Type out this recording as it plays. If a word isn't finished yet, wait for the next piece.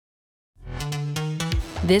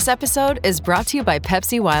This episode is brought to you by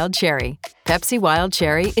Pepsi Wild Cherry. Pepsi Wild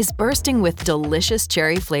Cherry is bursting with delicious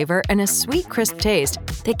cherry flavor and a sweet, crisp taste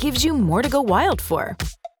that gives you more to go wild for.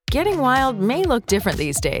 Getting wild may look different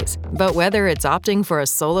these days, but whether it's opting for a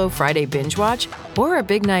solo Friday binge watch or a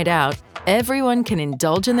big night out, everyone can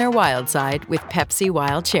indulge in their wild side with Pepsi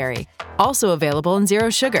Wild Cherry. Also available in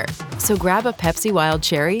Zero Sugar. So grab a Pepsi Wild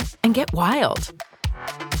Cherry and get wild.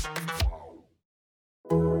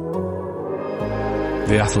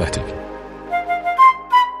 The Athletic.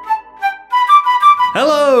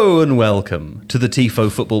 Hello and welcome to the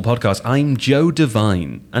Tifo Football Podcast. I'm Joe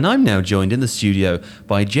Devine, and I'm now joined in the studio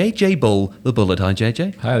by JJ Bull, the Bullet. Hi,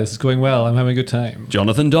 JJ. Hi, this is going well. I'm having a good time.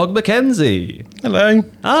 Jonathan Dog McKenzie. Hello.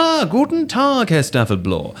 Guten Tag, Herr Stafford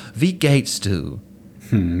Bloor. Wie geht's du?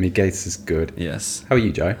 Me Gates is good. Yes. How are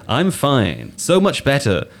you, Joe? I'm fine. So much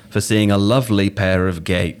better for seeing a lovely pair of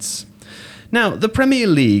gates. Now, the Premier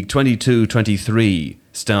League 22-23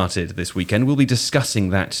 started this weekend. We'll be discussing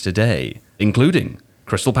that today, including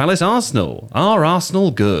Crystal Palace Arsenal. Are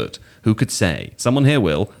Arsenal good? Who could say? Someone here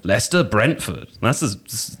will. Leicester Brentford. That's an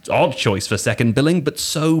odd choice for second billing, but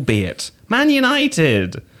so be it. Man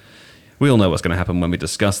United. We all know what's going to happen when we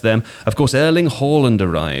discuss them. Of course, Erling Haaland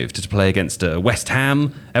arrived to play against West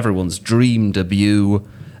Ham, everyone's dream debut,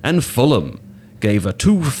 and Fulham gave a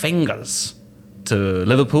 2 fingers to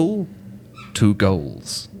Liverpool, 2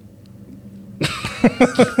 goals.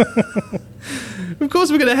 Of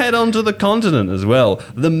course, we're going to head on to the continent as well,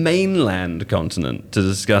 the mainland continent, to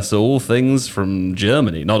discuss all things from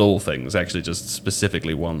Germany. Not all things, actually, just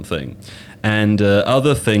specifically one thing. And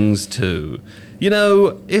other things too. You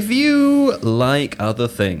know, if you like other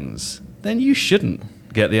things, then you shouldn't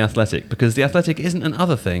get The Athletic, because The Athletic isn't an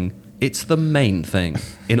other thing. It's the main thing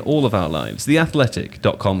in all of our lives.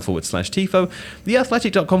 theathletic.com/Tifo.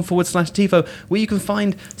 theathletic.com/Tifo, where you can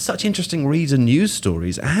find such interesting reads and news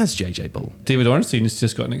stories as JJ Bull. David Ornstein's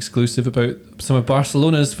just got an exclusive about some of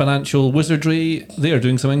Barcelona's financial wizardry. They are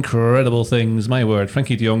doing some incredible things, my word.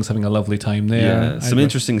 Frankie de Jong's having a lovely time there. Yeah, some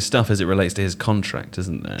interesting stuff as it relates to his contract,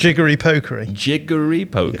 isn't there? Jiggery pokery. Jiggery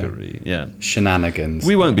pokery, yeah. Shenanigans.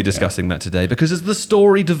 We won't be discussing that today, because as the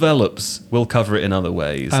story develops, we'll cover it in other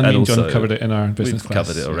ways. And me and John covered it in our business we've class.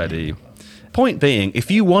 covered it already. Point being, if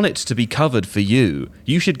you want it to be covered for you,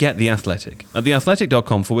 you should get The Athletic at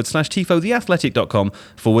theathletic.com/Tifo,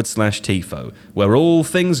 theathletic.com/Tifo, where all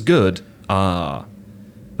things good are.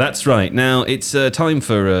 That's right. Now, it's time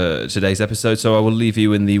for today's episode, so I will leave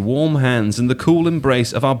you in the warm hands and the cool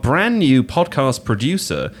embrace of our brand new podcast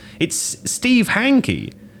producer. It's Steve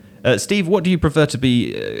Hankey. Steve, what do you prefer to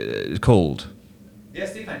be called? Yeah,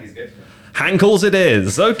 Steve Hankey's good. Hankles it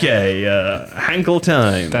is. Okay, Hankle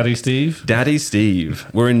time. Daddy Steve. Daddy Steve.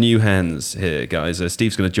 We're in new hands here, guys.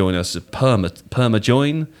 Steve's going to join us, perma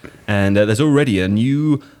join, and there's already a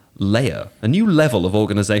new layer, a new level of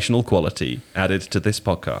organizational quality added to this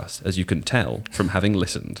podcast, as you can tell from having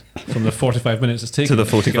listened. From the 45 minutes it's taken To the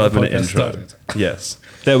 45-minute podcast intro. started. Yes.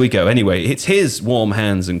 There we go. Anyway, it's his warm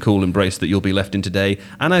hands and cool embrace that you'll be left in today,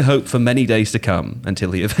 and I hope for many days to come,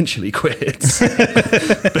 until he eventually quits.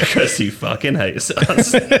 Because he fucking hates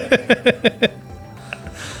us.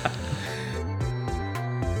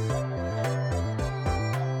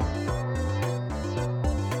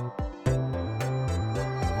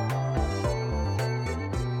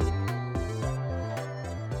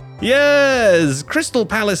 Yes! Crystal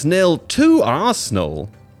Palace 0 to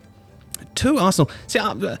Arsenal. To Arsenal. See,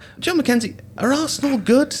 John McKenzie, are Arsenal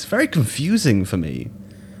good? It's very confusing for me.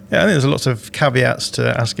 Yeah, I think there's lots of caveats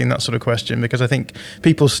to asking that sort of question, because I think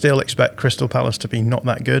people still expect Crystal Palace to be not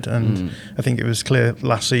that good, and I think it was clear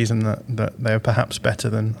last season that they are perhaps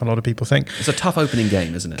better than a lot of people think. It's a tough opening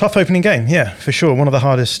game, isn't it? Tough opening game, yeah, for sure. One of the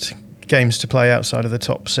hardest games to play outside of the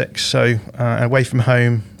top 6. So away from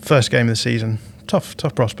home, first game of the season, tough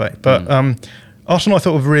prospect. But Arsenal, I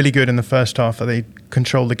thought, were really good in the first half. They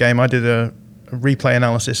controlled the game. I did a replay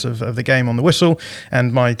analysis of the game on the whistle,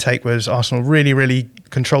 and my take was Arsenal really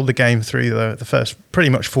controlled the game through the first pretty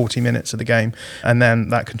much 40 minutes of the game, and then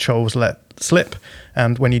that control was let slip.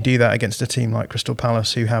 And when you do that against a team like Crystal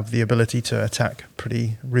Palace, who have the ability to attack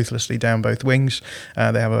pretty ruthlessly down both wings,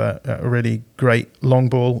 they have a really great long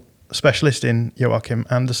ball specialist in Joachim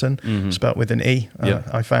Andersen, spelt with an E.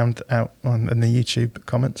 I found out in the YouTube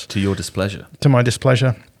comments. To your displeasure. To my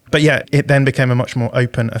displeasure. But yeah, it then became a much more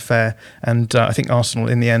open affair. And I think Arsenal,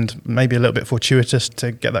 in the end, maybe a little bit fortuitous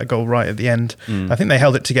to get that goal right at the end. I think they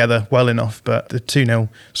held it together well enough, but the 2-0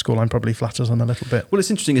 scoreline probably flatters them a little bit. Well, it's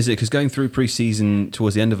interesting, isn't it? Because going through pre-season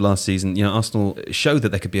towards the end of last season, Arsenal showed that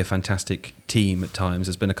they could be a fantastic team at times.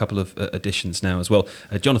 There's been a couple of additions now as well.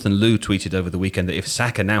 Jonathan Liu tweeted over the weekend that if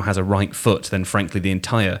Saka now has a right foot, then frankly the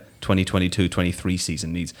entire 2022-23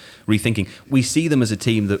 season needs rethinking. We see them as a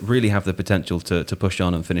team that really have the potential to push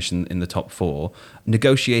on and finish in the top 4.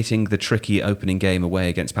 Negotiating the tricky opening game away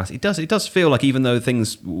against Palace, it does feel like, even though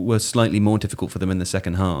things were slightly more difficult for them in the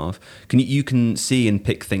second half, you can see and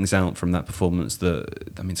pick things out from that performance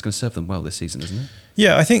that, I mean, it's going to serve them well this season, isn't it?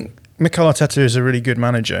 Yeah, I think Mikel Arteta is a really good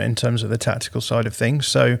manager in terms of the tactical side of things,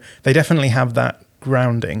 so they definitely have that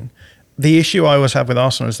grounding. The issue I always have with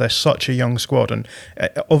Arsenal is they're such a young squad, and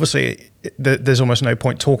obviously there's almost no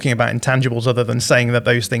point talking about intangibles other than saying that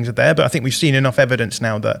those things are there. But I think we've seen enough evidence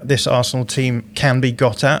now that this Arsenal team can be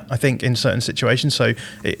got at, I think, in certain situations. So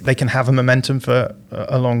they can have a momentum for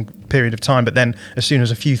a long period of time, but then as soon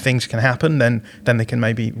as a few things can happen, then they can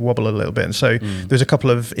maybe wobble a little bit. And so there's a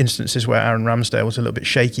couple of instances where Aaron Ramsdale was a little bit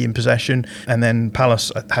shaky in possession, and then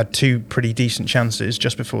Palace had 2 pretty decent chances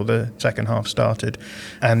just before the second half started.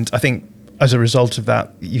 And I think as a result of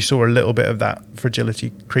that, you saw a little bit of that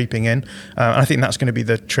fragility creeping in. And I think that's going to be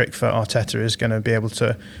the trick for Arteta, is going to be able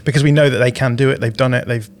to, because we know that they can do it. They've done it.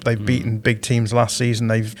 They've beaten big teams last season.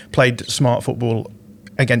 They've played smart football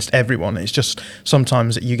against everyone. It's just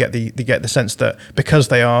sometimes you get the sense that because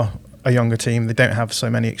they are a younger team, they don't have so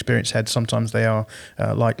many experienced heads. Sometimes they are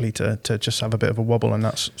likely to just have a bit of a wobble, and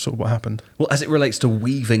that's sort of what happened. Well, as it relates to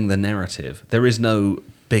weaving the narrative, there is no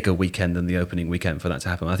bigger weekend than the opening weekend for that to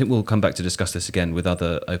happen. I think we'll come back to discuss this again with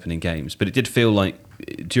other opening games, but it did feel like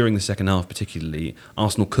during the second half particularly,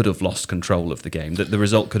 Arsenal could have lost control of the game, that the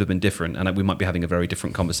result could have been different, and we might be having a very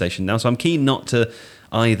different conversation now. So I'm keen not to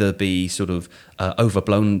either be sort of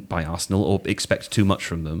overblown by Arsenal or expect too much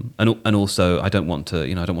from them, and also I don't want to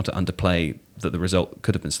underplay that the result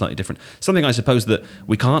could have been slightly different. Something I suppose that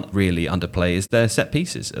we can't really underplay is their set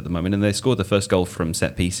pieces at the moment, and they scored the first goal from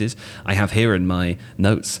set pieces. I have here in my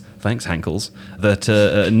notes, thanks Hankels, that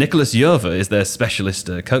Nicolas Jurva is their specialist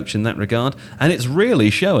coach in that regard, and it's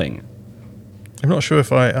really showing. I'm not sure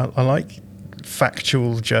if I like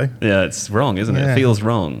factual Joe. Yeah, it's wrong, isn't it? It feels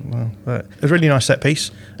wrong. Well, a really nice set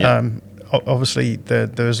piece. Yeah. Obviously, there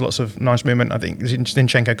was lots of nice movement. I think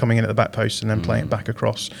Zinchenko coming in at the back post and then playing it back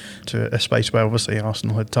across to a space where obviously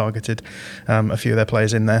Arsenal had targeted a few of their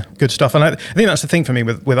players in there. Good stuff. And I think that's the thing for me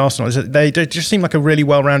with Arsenal, is that they just seem like a really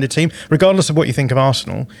well-rounded team, regardless of what you think of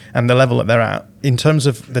Arsenal and the level that they're at. In terms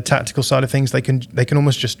of the tactical side of things, they can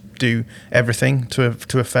almost just do everything to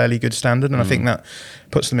a fairly good standard, and I think that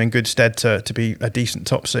puts them in good stead to be a decent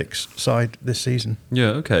top 6 side this season.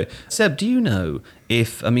 Yeah, okay. Seb, do you know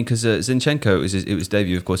if, because Zinchenko, it was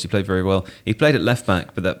debut, of course, he played very well. He played at left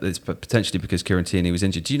back, but that is potentially because Kieran Tierney was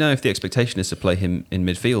injured. Do you know if the expectation is to play him in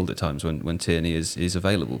midfield at times when Tierney is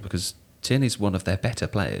available? Because Tierney's one of their better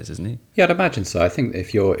players, isn't he? Yeah, I'd imagine so. I think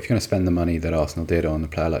if you're going to spend the money that Arsenal did on a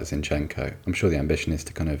player like Zinchenko, I'm sure the ambition is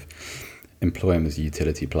to kind of employ him as a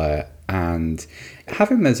utility player and have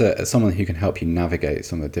him as someone who can help you navigate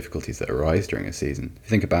some of the difficulties that arise during a season. If you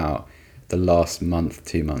think about the last month,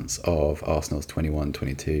 2 months of Arsenal's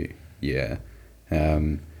 21-22 year,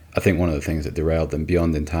 I think one of the things that derailed them,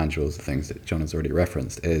 beyond intangibles, the things that John has already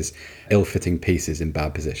referenced, is ill-fitting pieces in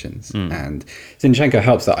bad positions. And Zinchenko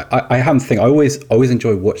helps that. I happen to think I always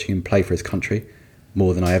enjoy watching him play for his country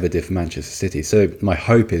more than I ever did for Manchester City. So my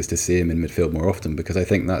hope is to see him in midfield more often, because I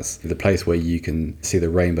think that's the place where you can see the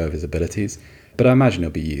rainbow of his abilities. But I imagine he'll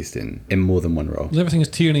be used in more than one role. The other thing is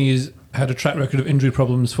Tierney has had a track record of injury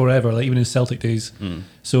problems forever, like even in Celtic days.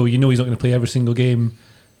 So he's not going to play every single game.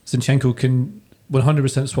 Zinchenko can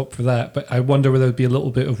 100% swap for that, but I wonder whether it would be a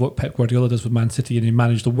little bit of what Pep Guardiola does with Man City, and he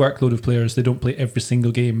managed the workload of players. They don't play every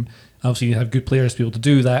single game. Obviously, you have good players to be able to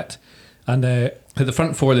do that. And at the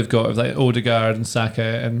front 4 they've got of like Odegaard and Saka,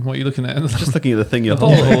 and what are you looking at? Just looking at the thing you're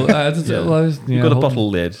holding. You've got a bottle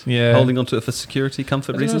lid. Yeah. Holding onto it for security,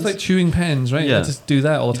 comfort reasons. It's like chewing pens, right? Yeah. I just do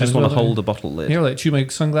that all the time. You just want to hold a bottle lid. Here, like chew my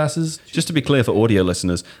sunglasses. Just to be clear for audio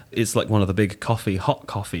listeners, it's like one of the big hot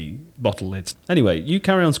coffee bottle lids. Anyway, you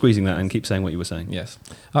carry on squeezing that and keep saying what you were saying. Yes.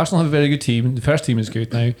 Arsenal have a very good team. The first team is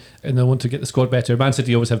good now, and they want to get the squad better. Man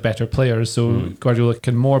City always have better players, so Guardiola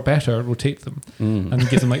can better rotate them and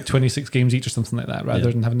give them like 26 games each or something like that,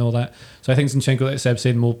 rather than having all that. So I think Zinchenko, like Seb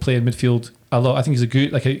said, will play in midfield a lot. I think he's a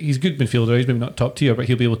good midfielder. He's maybe not top tier, but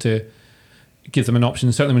he'll be able to give them an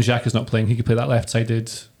option. Certainly when Xhaka's not playing, he could play that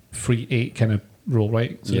left-sided free 8 kind of role,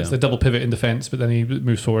 right? So Yeah. it's a double pivot in defence, but then he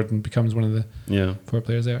moves forward and becomes one of the Yeah. 4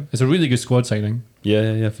 players there. It's a really good squad signing.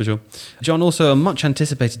 Yeah, for sure. John, also a much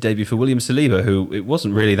anticipated debut for William Saliba, who it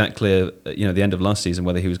wasn't really that clear, at the end of last season,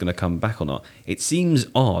 whether he was going to come back or not. It seems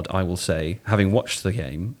odd, I will say, having watched the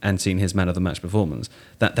game and seen his man of the match performance,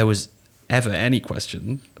 that there was ever any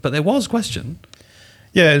question, but there was question.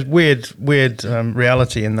 Yeah, it's weird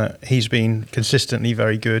reality in that he's been consistently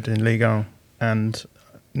very good in Ligue 1 and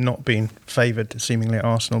not being favoured seemingly at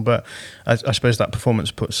Arsenal. But I suppose that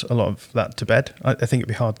performance puts a lot of that to bed. I think it'd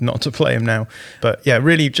be hard not to play him now. But yeah,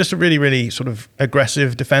 really, just a really, really sort of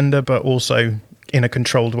aggressive defender, but also in a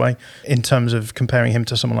controlled way in terms of comparing him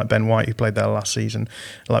to someone like Ben White, who played there last season,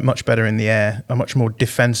 like much better in the air, a much more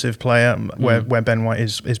defensive player where Ben White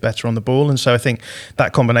is better on the ball. And so I think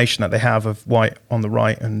that combination that they have of White on the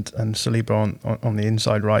right and Saliba on the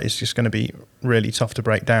inside right is just going to be really tough to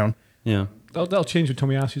break down. Yeah. That'll change when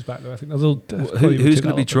Tomiyasu's back, though. I think Who's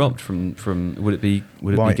going to be dropped from? Would it be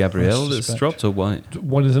White, Gabriel I that's suspect. dropped or White?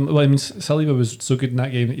 One of them. Well, I mean, Saliba was so good in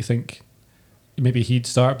that game that you think maybe he'd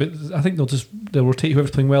start, but I think they'll rotate whoever's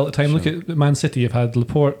playing well at the time. Sure. Look at Man City. Have had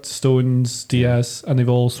Laporte, Stones, Diaz, and they've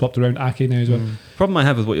all swapped around Ake now as well. Problem I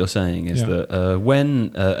have with what you're saying is Yeah. that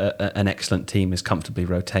when an excellent team is comfortably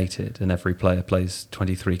rotated and every player plays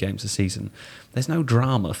 23 games a season, there's no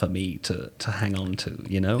drama for me to hang on to,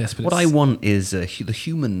 Yes, but what I it's- want is the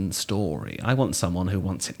human story. I want someone who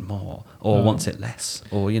wants it more or wants it less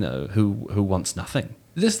or, who wants nothing.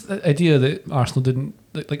 This idea that Arsenal didn't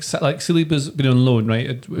like Saliba's been on loan, right?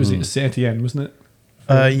 It was at Saint-Étienne, wasn't it?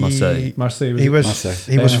 Marseille. Marseille. He was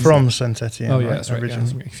Marseille. he was Um, from Saint-Etienne. Oh yeah, right, that's right. Yeah, originally.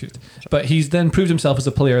 I'm getting confused. But he's then proved himself as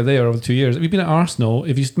a player there over the 2 years. If you've been at Arsenal,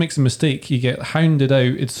 if he makes a mistake, you get hounded out.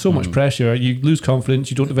 It's so much pressure. You lose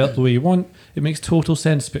confidence. You don't develop the way you want. It makes total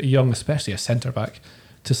sense to put a young, especially a centre back,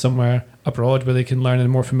 to somewhere abroad where they can learn in a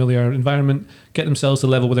more familiar environment, get themselves to a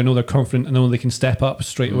level where they know they're confident and know they can step up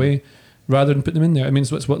straight away, rather than put them in there. I mean,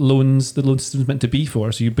 it's what the loan system's meant to be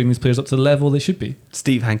for. So you bring these players up to the level they should be.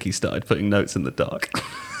 Steve Hankey started putting notes in the dark.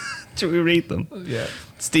 Should we read them? Yeah.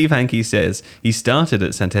 Steve Hankey says he started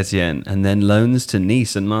at Saint-Etienne and then loans to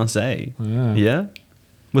Nice and Marseille. Yeah?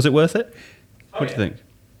 Was it worth it? What do you think?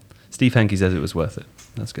 Steve Hankey says it was worth it.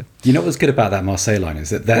 That's good. You know what's good about that Marseille line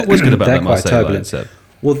is that they're, What was good about they're that quite Marseille line, turbulent. Seb?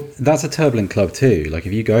 Well, that's a turbulent club too. Like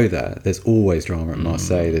if you go there, there's always drama at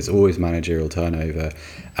Marseille. There's always managerial turnover,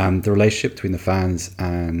 and the relationship between the fans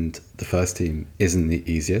and the first team isn't the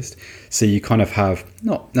easiest. So you kind of have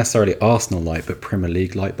not necessarily Arsenal-like, but Premier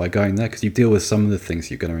League-like by going there because you deal with some of the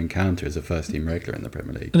things you're going to encounter as a first team regular in the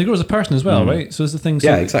Premier League. And he grows as a person as well, right? So there's the thing. So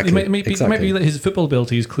Yeah, exactly, It might be exactly. that his football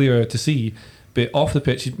ability is clear to see, but off the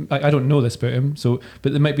pitch, I don't know this about him. So,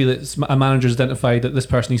 but it might be that a manager's identified that this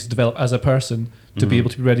person needs to develop as a person to be able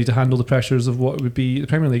to be ready to handle the pressures of what would be the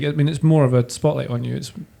Premier League. I mean, it's more of a spotlight on you.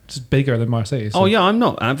 It's just bigger than Marseille. So. Oh yeah, I'm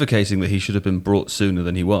not advocating that he should have been brought sooner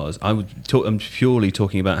than he was. I'm purely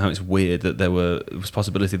talking about how it's weird that there was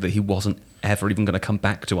possibility that he wasn't ever even going to come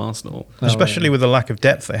back to Arsenal. Especially with the lack of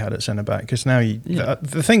depth they had at centre back, because now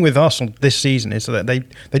the thing with Arsenal this season is that they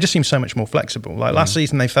just seem so much more flexible. Like last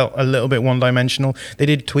season, they felt a little bit one-dimensional. They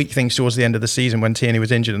did tweak things towards the end of the season when Tierney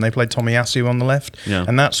was injured, and they played Tomiyasu on the left,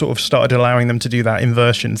 and that sort of started allowing them to do that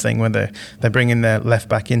inversion thing where they bring in their left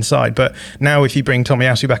back inside. But now, if you bring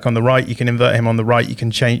Tomiyasu back on the right, you can invert him on the right. You can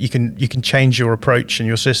change your approach and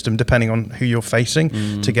your system depending on who you're facing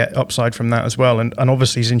to get upside from that as well. And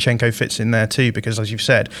obviously Zinchenko fits in there too, because as you've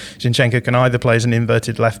said, Zinchenko can either play as an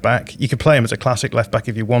inverted left back. You could play him as a classic left back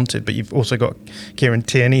if you wanted, but you've also got Kieran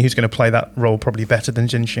Tierney who's going to play that role probably better than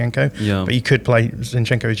Zinchenko. Yeah. But you could play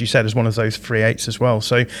Zinchenko, as you said, as one of those 3/8s as well.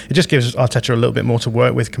 So it just gives Arteta a little bit more to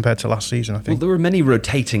work with compared to last season, I Well, think. there were many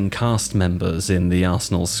rotating cast members in the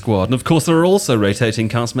Arsenal squad, and of course there are also rotating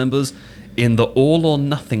cast members in the All or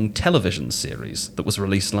Nothing television series that was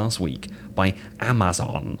released last week by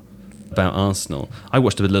Amazon about Arsenal. I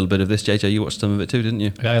watched a little bit of this. JJ, you watched some of it too, didn't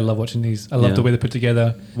you? Yeah, I love watching these. I love Yeah. the way they put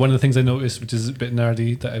together. One of the things I noticed, which is a bit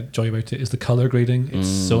nerdy, that I enjoy about it, is the colour grading. It's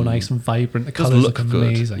so nice and vibrant. The Does colours look look good,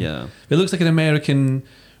 amazing. yeah. It looks like an American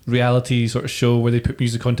reality sort of show where they put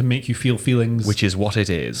music on to make you feel feelings. Which is what it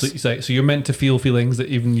is. So you're meant to feel feelings that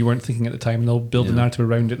even you weren't thinking at the time, and they'll build a Yeah. narrative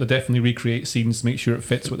around it. They'll definitely recreate scenes to make sure it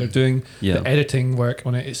fits what they're doing. Yeah. The editing work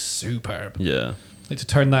on it is superb. Yeah. Like to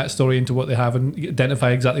turn that story into what they have and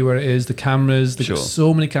identify exactly where it is. The cameras, they've Sure. got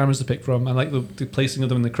so many cameras to pick from. I like the placing of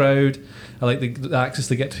them in the crowd. I like the access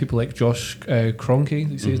they get to people like Josh Kroenke.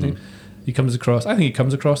 You see his name? He comes across. I think he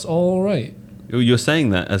comes across all right. You're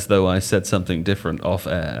saying that as though I said something different off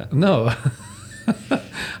air. No,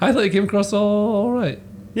 I thought he came across all right.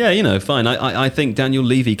 Yeah, fine. I think Daniel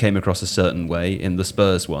Levy came across a certain way in the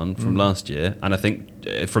Spurs one from last year, and I think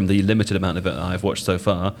from the limited amount of it I've watched so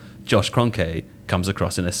far, Josh Kroenke comes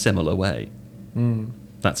across in a similar way.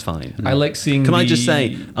 That's fine. I like seeing. Can I just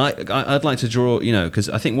say, I'd like to draw, because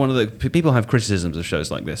I think one of the people have criticisms of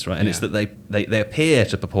shows like this, right? And it's that they appear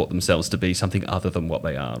to purport themselves to be something other than what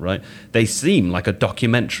they are, right? They seem like a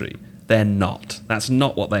documentary. They're not. That's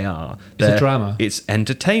not what they are. It's a drama. It's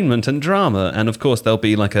entertainment and drama, and of course there'll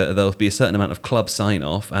be a certain amount of club sign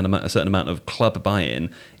off and a certain amount of club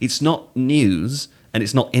buy-in. It's not news. And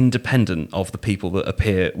it's not independent of the people that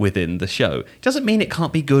appear within the show. It doesn't mean it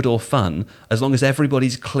can't be good or fun, as long as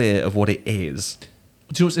everybody's clear of what it is. Do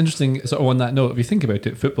you know what's interesting, sort of on that note, if you think about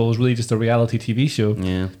it, football is really just a reality TV show.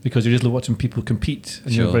 Yeah. Because you're just watching people compete,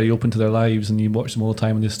 and Sure. you're very open to their lives, and you watch them all the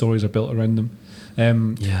time, and the stories are built around them.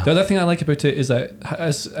 Yeah. The other thing I like about it is that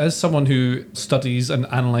as someone who studies and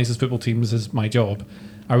analyses football teams as my job,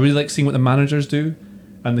 I really like seeing what the managers do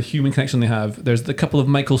and the human connection they have. There's a couple of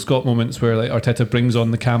Michael Scott moments where like Arteta brings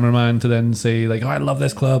on the cameraman to then say like, "Oh, I love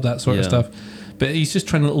this club," that sort of stuff. But he's just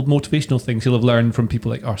trying little motivational things he'll have learned from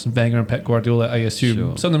people like Arsene Wenger and Pep Guardiola, I assume.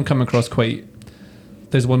 Sure. Some of them come across quite...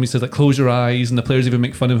 There's one where he says like, "Close your eyes," and the players even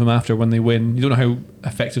make fun of him after when they win. You don't know how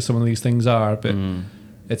effective some of these things are, but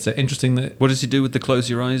it's interesting that... What does he do with the close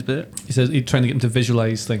your eyes bit? He says he's trying to get them to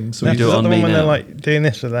visualise things. So Is he do that it on the me one when they're now. like doing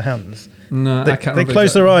this with their hands? No, They, I can't they remember close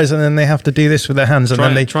exactly. their eyes and then they have to do this with their hands, and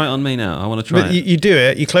then they. Try it on me now. I want to try But it. you do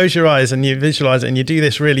it. You close your eyes and you visualize it, and you do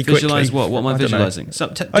this really quickly. Visualize what? What am I don't know. visualizing? So,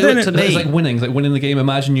 I do don't it to know. It's me. like winning. It's like winning the game.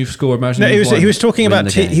 Imagine you've scored. Imagine No, you've won. he was talking Win about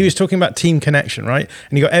the game. he was talking about team connection, right?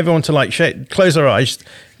 And you got everyone to like close their eyes,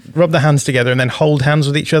 rub their hands together, and then hold hands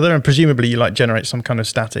with each other, and presumably you like generate some kind of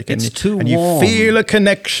static. It's too and you warm. feel a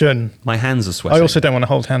connection. My hands are sweating. I also don't want to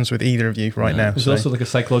hold hands with either of you right now. There's so. also like a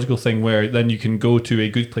psychological thing where then you can go to a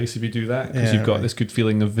good place if you do that because Yeah, you've got right. this good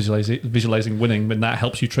feeling of visualizing winning, and that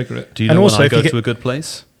helps you trigger it. Do you And know also, when I if you go get- to a good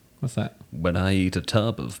place? What's that? When I eat a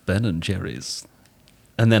tub of Ben and Jerry's.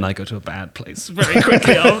 And then I go to a bad place very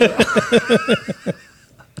quickly after.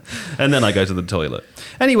 And then I go to the toilet.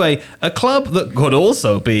 Anyway, a club that could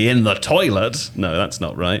also be in the toilet, no, that's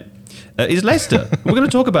not right, is Leicester. We're going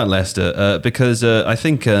to talk about Leicester because I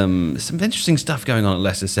think some interesting stuff going on at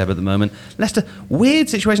Leicester, Seb, at the moment. Leicester, weird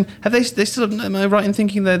situation. Have they still, am I right in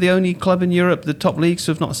thinking they're the only club in Europe, the top leagues,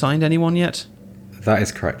 who have not signed anyone yet? That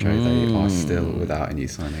is correct, Joe. They are still without a new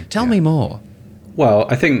signing. Tell me more. Well,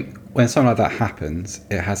 I think when something like that happens,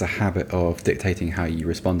 it has a habit of dictating how you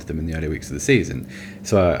respond to them in the early weeks of the season.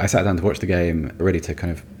 So I sat down to watch the game, ready to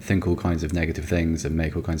kind of think all kinds of negative things and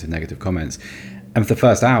make all kinds of negative comments. And for the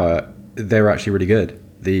first hour, they were actually really good.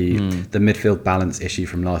 The midfield balance issue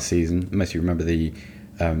from last season, most of you remember the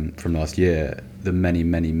from last year, the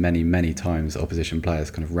many times opposition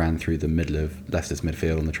players kind of ran through the middle of Leicester's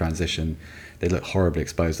midfield on the transition. They looked horribly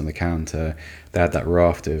exposed on the counter. They had that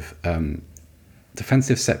raft of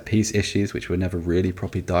defensive set piece issues which were never really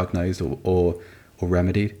properly diagnosed or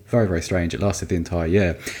remedied. Very strange. It lasted the entire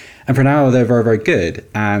year, and for an hour they're very good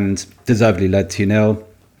and deservedly led 2-0.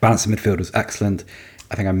 Balance of midfield was excellent.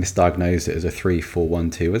 I think I misdiagnosed it as a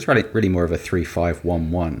 3-4-1-2. It was really more of a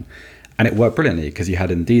 3-5-1-1, and it worked brilliantly because you had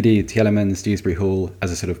Ndidi, Tielemans, Dewsbury Hall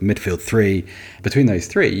as a sort of midfield three. Between those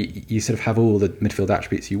three, you sort of have all the midfield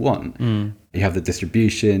attributes you want. You have the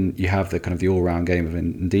distribution, you have the kind of the all-round game of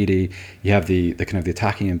Ndidi, you have the kind of the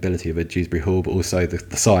attacking ability of a Dewsbury Hall, but also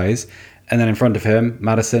the size. And then in front of him,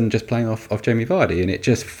 Maddison just playing off Jamie Vardy, and it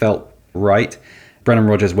just felt right. Brendan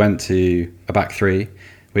Rodgers went to a back three,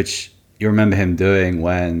 which you remember him doing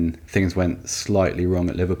when things went slightly wrong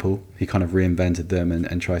at Liverpool. He kind of reinvented them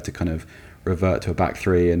and tried to kind of revert to a back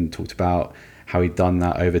three, and talked about how he'd done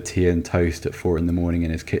that over tea and toast at 4 a.m.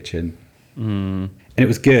 in his kitchen. And it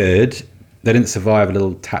was good. They didn't survive a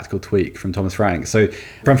little tactical tweak from Thomas Frank. So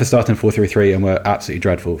Brentford started in 4-3-3 and were absolutely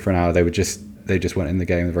dreadful for an hour. They just went in the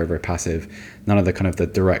game very passive. None of the kind of the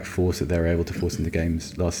direct force that they were able to force into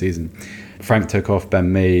games last season. Frank took off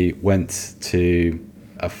Ben Mee, went to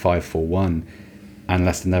a 5-4-1, and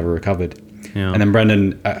Leicester never recovered. Yeah. And then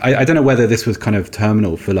Brendan, I don't know whether this was kind of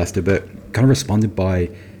terminal for Leicester, but kind of responded by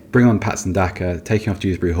bringing on Patson Daka, taking off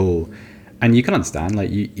Dewsbury Hall. And you can understand, like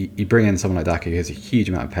you bring in someone like Daka who has a huge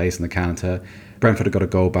amount of pace on the counter. Brentford have got a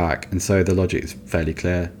goal back, and so the logic is fairly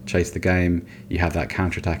clear. Chase the game, you have that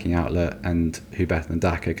counter-attacking outlet, and who better than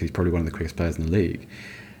Daka, because he's probably one of the quickest players in the league.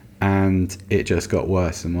 And it just got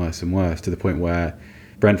worse and worse and worse, to the point where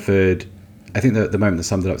Brentford, I think that the moment that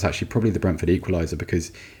summed it up was actually probably the Brentford equaliser,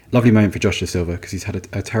 because lovely moment for Joshua Silva, because he's had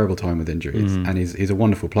a terrible time with injuries, and he's a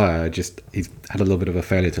wonderful player. Just he's had a little bit of a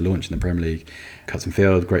failure to launch in the Premier League. Cuts and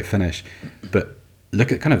field, great finish, but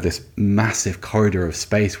look at kind of this massive corridor of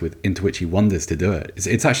space into which he wanders to do it.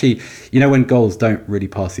 It's actually, when goals don't really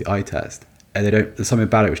pass the eye test, and there's something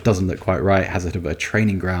about it which doesn't look quite right, has a sort of a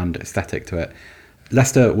training ground aesthetic to it.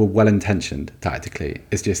 Leicester were well-intentioned tactically.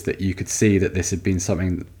 It's just that you could see that this had been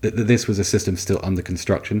something, that this was a system still under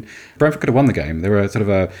construction. Brentford could have won the game. They were sort of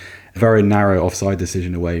a very narrow offside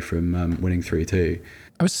decision away from winning 3-2.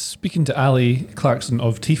 I was speaking to Ali Clarkson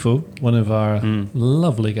of Tifo, one of our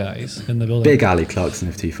lovely guys in the building. Big Ali Clarkson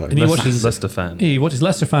of Tifo. And he watches Leicester fan. He watches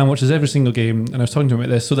Leicester fan, watches every single game, and I was talking to him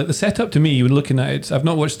about this. So like the setup to me, when looking at it, I've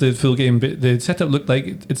not watched the full game, but the setup looked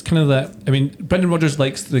like it's kind of that. I mean, Brendan Rodgers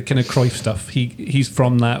likes the kind of Cruyff stuff. He's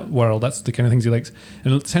from that world. That's the kind of things he likes.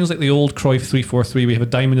 And it sounds like the old Cruyff 3-4-3. We have a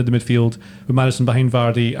diamond in the midfield with Maddison behind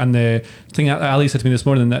Vardy, and the thing that Ali said to me this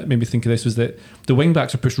morning that made me think of this was that the wing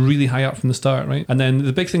backs are pushed really high up from the start, right? And then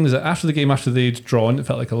the big thing is that after the game, after they'd drawn, it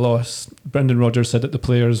felt like a loss. Brendan Rodgers said that the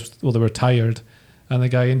players, they were tired. And the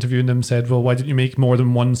guy interviewing them said, well, why didn't you make more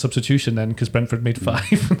than one substitution then? Because Brentford made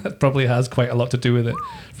 5. That probably has quite a lot to do with it.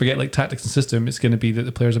 Forget like tactics and system. It's going to be that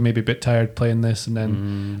the players are maybe a bit tired playing this. And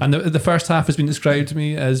then, and the first half has been described to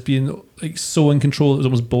me as being like so in control. It was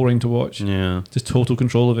almost boring to watch. Yeah. Just total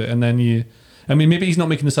control of it. And then maybe he's not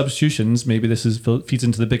making the substitutions. Maybe this feeds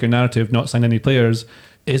into the bigger narrative, not sign any players.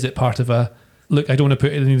 Is it part of a, look, I don't want to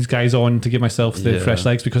put any of these guys on to give myself the fresh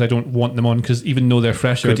legs because I don't want them on, because even though they're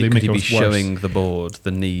fresher, they make it worse. Showing the board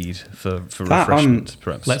the need for refreshment,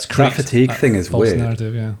 perhaps. Let's create that fatigue thing is false weird.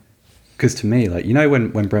 Narrative, yeah. Because to me, like,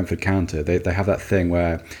 when Brentford counter, they have that thing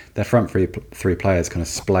where their front three players kind of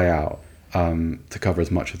splay out to cover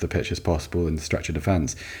as much of the pitch as possible and stretch a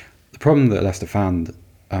defence. The problem that Leicester found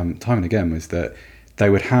time and again was that they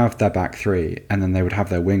would have their back three and then they would have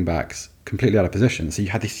their wing backs completely out of position. So you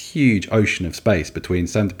had this huge ocean of space between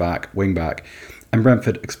centre back, wing back, and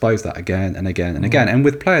Brentford exposed that again and again and again, and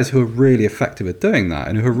with players who are really effective at doing that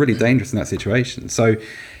and who are really dangerous in that situation. So,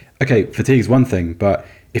 okay, fatigue is one thing, but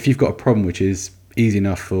if you've got a problem which is easy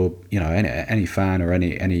enough for any fan or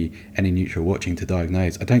any neutral watching to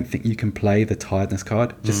diagnose, I don't think you can play the tiredness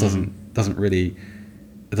card. It just doesn't really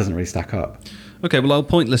stack up. Okay, well, I'll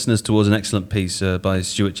point listeners towards an excellent piece by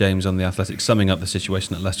Stuart James on The Athletic, summing up the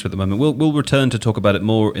situation at Leicester at the moment. We'll return to talk about it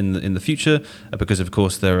more in the future, because, of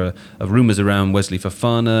course, there are rumours around Wesley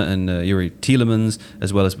Fofana and Yuri Tielemans,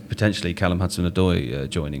 as well as potentially Callum Hudson-Odoi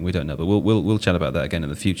joining. We don't know, but we'll chat about that again in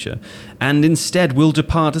the future. And instead, we'll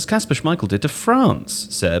depart, as Kasper Schmeichel did, to France,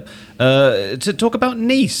 Seb, to talk about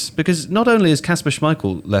Nice, because not only has Kasper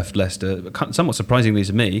Schmeichel left Leicester, somewhat surprisingly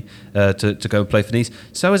to me, to go play for Nice,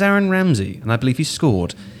 so has Aaron Ramsey, and I believe he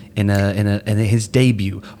scored in his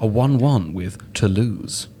debut, a 1-1 with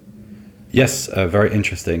Toulouse. Yes, very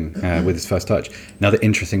interesting with his first touch. Another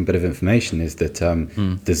interesting bit of information is that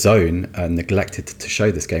the Zone neglected to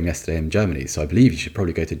show this game yesterday in Germany, so I believe you should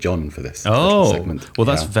probably go to John for this segment. Well,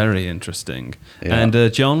 that's very interesting. Yeah.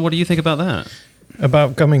 And John, what do you think about that?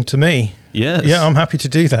 About coming to me? Yes. Yeah, I'm happy to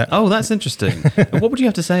do that. Oh, that's interesting. What would you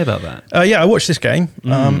have to say about that? I watched this game,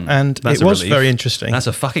 and it was very interesting. That's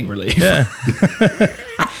a fucking relief. Yeah.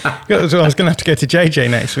 I was going to have to go to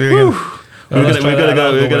JJ next. We're going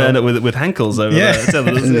to end up with Hankels over there.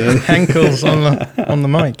 Hankels on the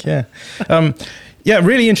mic, yeah. Yeah,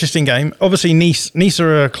 really interesting game. Obviously, Nice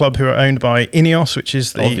are a club who are owned by Ineos, which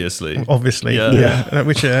is the... Obviously, yeah.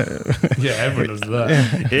 Which everyone knows that.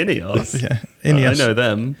 Yeah. Ineos? Yeah, Ineos. I know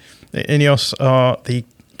them. Ineos are the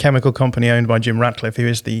chemical company owned by Jim Ratcliffe, who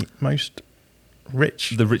is the richest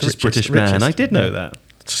British man. I did know that.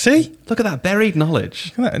 See? Look at that buried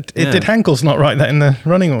knowledge. Did Hankels not write that in the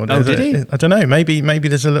running order? Oh, did he? I don't know. Maybe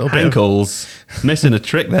there's a little Hankels. Missing a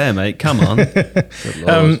trick there, mate. Come on.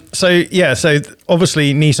 So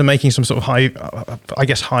obviously Nice are making some sort of higher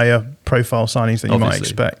profile signings than you might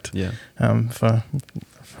expect. Yeah.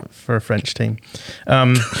 For a French team.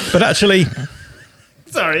 But actually...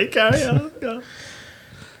 Sorry, carry on. Go.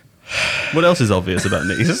 What else is obvious about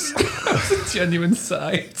Nice? That's a genuine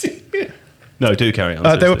sigh. No, do carry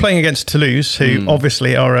on. They were playing against Toulouse, who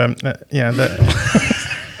obviously are, I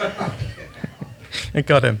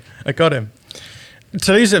got him.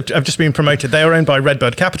 Toulouse have just been promoted. They are owned by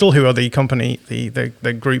Redbird Capital, who are the company,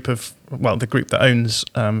 the group that owns,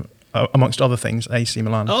 amongst other things, AC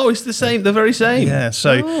Milan. Oh, it's the same. The very same. Yeah.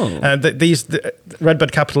 So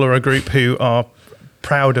Redbird Capital are a group who are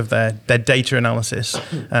proud of their data analysis,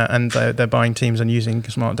 and they're buying teams and using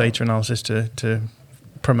smart data analysis to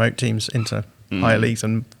promote teams into higher leagues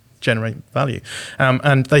and generate value.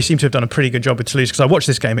 And they seem to have done a pretty good job with Toulouse, because I watched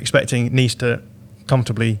this game expecting Nice to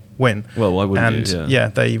comfortably win. Well, why wouldn't you? Yeah,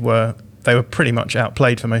 they were pretty much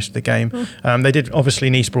outplayed for most of the game. They did. Obviously,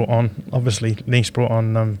 Nice brought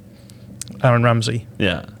on Aaron Ramsey.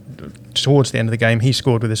 Yeah. Towards the end of the game, he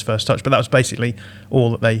scored with his first touch, but that was basically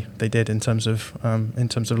all that they did in terms of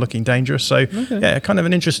looking dangerous. So yeah, kind of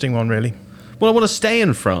an interesting one, really. Well, I want to stay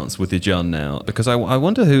in France with you, John, now, because I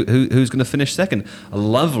wonder who's going to finish second. A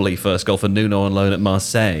lovely first goal for Nuno on loan at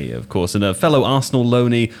Marseille, of course, and a fellow Arsenal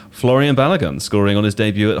loanee, Florian Balogun, scoring on his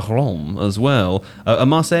debut at Rome as well. A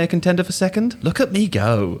Marseille contender for second? Look at me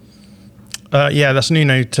go. Yeah, that's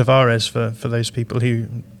Nuno Tavares for those people who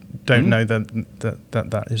don't know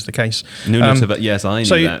that is the case. Nuno Tavares, yes, I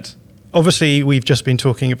knew that. Obviously, we've just been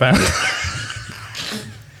talking about...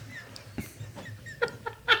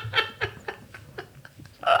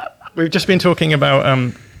 We've just been talking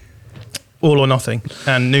about All or Nothing,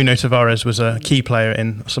 and Nuno Tavares was a key player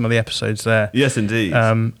in some of the episodes there. Yes, indeed.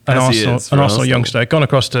 An Arsenal youngster gone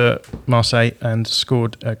across to Marseille and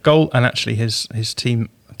scored a goal, and actually his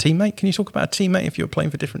teammate. Can you talk about a teammate if you're playing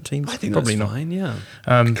for different teams? I think probably that's not. fine. Yeah.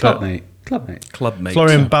 Clubmate.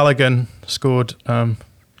 Florian Balogun scored.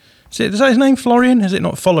 Is that his name? Florian? Is it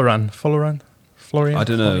not Folaran? Florian. I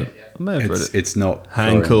don't know. I may have read it. It's not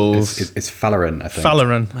Hankles. It's Falarin, I think.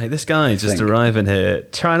 Falarin. Mate, this guy is just arriving here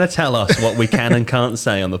trying to tell us what we can and can't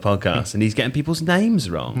say on the podcast, and he's getting people's names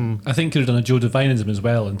wrong. I think he could have done a Joe Devinism as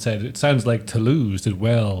well and said, it sounds like Toulouse did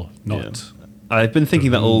well, not... I've been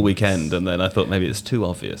thinking that all weekend, and then I thought maybe it's too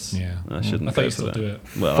obvious. Yeah. I shouldn't I thought go you for still that. do it.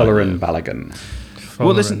 Well, Falarin Balogun.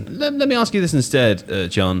 Well, listen, let me ask you this instead,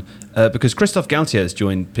 John, because Christophe Galtier has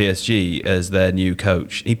joined PSG as their new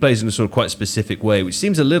coach. He plays in a sort of quite specific way, which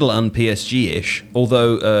seems a little un-PSG-ish,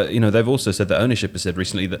 although, they've also said that ownership has said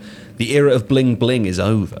recently that the era of bling-bling is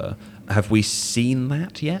over. Have we seen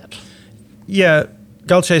that yet? Yeah,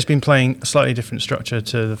 Galtier's been playing a slightly different structure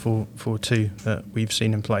to the 4-4-2 that we've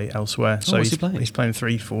seen him play elsewhere. So what's he playing? He's playing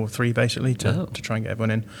 3-4-3 basically to try and get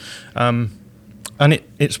everyone in. And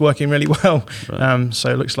it's working really well. Right.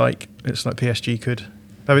 So it looks like PSG could.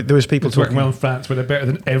 There was people It's talking working well in France where they're better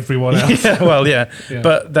than everyone else. yeah.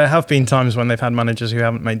 But there have been times when they've had managers who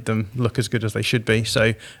haven't made them look as good as they should be.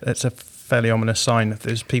 So it's a fairly ominous sign that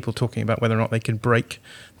there's people talking about whether or not they can break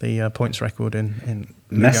the points record in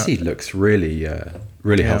Messi looks really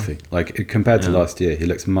healthy. Like compared to last year, he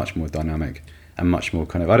looks much more dynamic and much more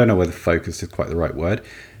kind of, I don't know whether focused is quite the right word,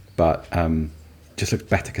 but just looks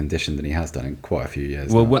better conditioned than he has done in quite a few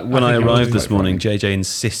years. Well, now. when I think arrived it was this quite morning, frightening. JJ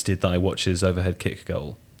insisted that I watch his overhead kick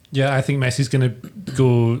goal. Yeah, I think Messi's going to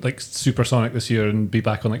go like supersonic this year and be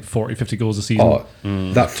back on like 40, 50 goals a season. That Do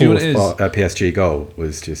you know fourth what it PSG goal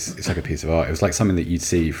was just, it's like a piece of art. It was like something that you'd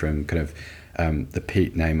see from kind of the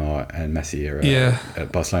Pete, Neymar and Messi era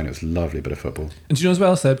at Barcelona. It was a lovely bit of football. And do you know as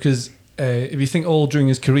well, Seb, because if you think all during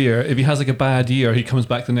his career, if he has like a bad year, he comes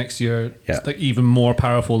back the next year it's like even more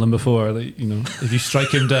powerful than before. Like, if you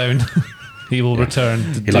strike him down, he will return.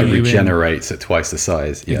 He like regenerates at twice the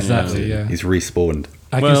size. Yeah, exactly. Yeah, he's respawned.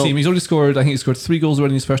 I can see him. He's already scored. I think he scored 3 goals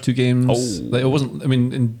already in his first 2 games. Oh. Like, it wasn't. I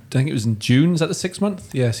mean, I think it was in June. Is that the 6th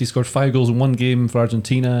month? Yes, he scored 5 goals in 1 game for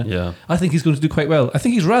Argentina. Yeah, I think he's going to do quite well. I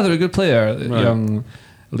think he's rather a good player, young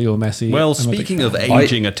Leo Messi. Well, speaking of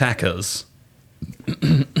aging attackers,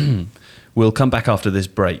 we'll come back after this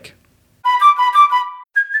break.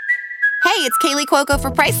 Hey, it's Kaylee Cuoco for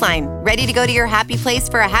Priceline. Ready to go to your happy place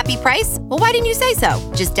for a happy price? Well, why didn't you say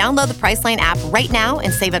so? Just download the Priceline app right now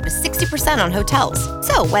and save up to 60% on hotels.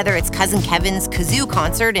 So whether it's Cousin Kevin's Kazoo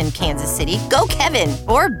Concert in Kansas City, go Kevin,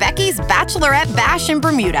 or Becky's Bachelorette Bash in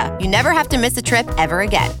Bermuda, you never have to miss a trip ever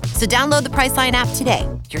again. So download the Priceline app today.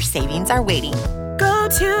 Your savings are waiting. Go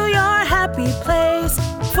to your happy place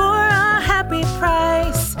for a happy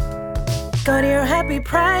price. Go to your happy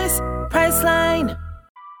price, Priceline.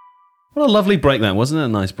 What a lovely break that, wasn't it? A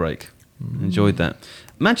nice break. Enjoyed that.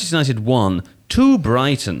 Manchester United won to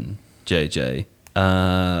Brighton, JJ.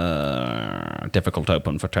 Difficult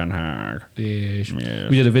open for Ten Hag. Yes.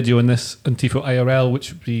 We did a video on this on Tifo IRL,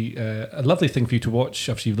 which would be a lovely thing for you to watch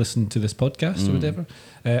after you've listened to this podcast or whatever,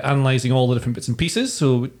 analysing all the different bits and pieces.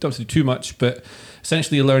 So we don't have to do too much, but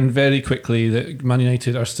essentially you learn very quickly that Man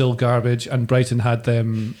United are still garbage and Brighton had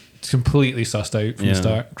them completely sussed out from the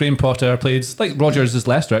start. Graham Potter played like Rodgers'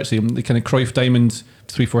 Leicester, actually, the kind of Cruyff Diamond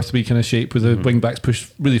 3-4-3 kind of shape with the wing backs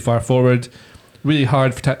pushed really far forward. Really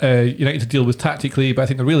hard for United to deal with tactically, but I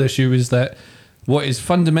think the real issue is that what is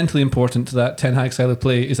fundamentally important to that Ten Hag style of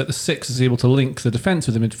play is that the 6 is able to link the defence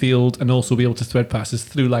with the midfield and also be able to thread passes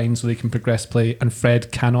through lines so they can progress play, and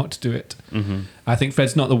Fred cannot do it. I think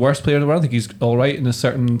Fred's not the worst player in the world. I think he's all right in a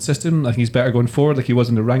certain system. I think he's better going forward like he was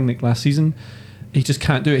in the Rangnick last season. He just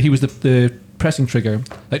can't do it. He was the pressing trigger.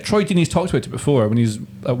 Like Troy Deeney's talked about it before when he was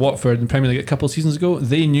at Watford in the Premier League a couple of seasons ago.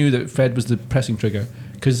 They knew that Fred was the pressing trigger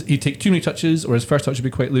because he'd take too many touches or his first touch would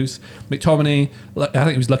be quite loose. McTominay, I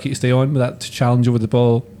think he was lucky to stay on with that challenge over the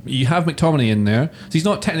ball. You have McTominay in there, so he's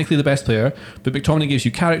not technically the best player, but McTominay gives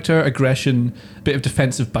you character, aggression, a bit of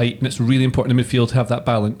defensive bite, and it's really important in midfield to have that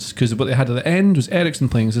balance, because what they had at the end was Eriksen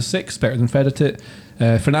playing as a 6, better than Fred at it.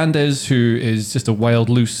 Fernandes, who is just a wild,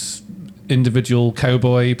 loose individual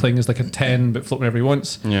cowboy playing as like a 10 but floating wherever he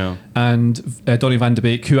wants, and Donny van de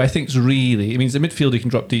Beek, who I think is really, I mean, he's a midfielder, he can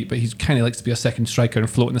drop deep, but he kind of likes to be a second striker and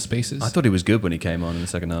float in the spaces. I thought he was good when he came on in the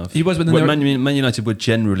second half. He was when Man United were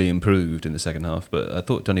generally improved in the second half, but I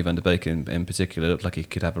thought Donny van de Beek in particular looked like he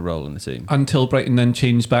could have a role in the team until Brighton then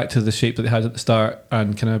changed back to the shape that they had at the start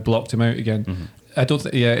and kind of blocked him out again. I don't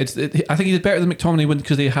think. Yeah, I think he did better than McTominay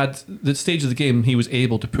because they had the stage of the game. He was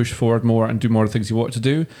able to push forward more and do more of the things he wanted to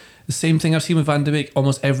do. The same thing I've seen with Van de Beek.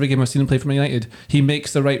 Almost every game I've seen him play for Man United, he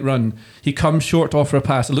makes the right run. He comes short to offer a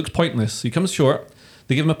pass. It looks pointless. He comes short.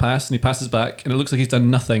 They give him a pass and he passes back, and it looks like he's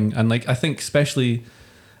done nothing. And like I think, especially,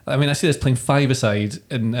 I mean, I see this playing 5-a-side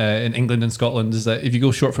in England and Scotland. Is that if you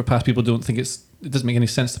go short for a pass, people don't think it doesn't make any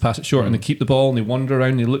sense to pass it short, and they keep the ball and they wander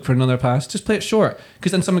around and they look for another pass. Just play it short,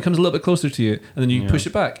 because then someone comes a little bit closer to you and then you push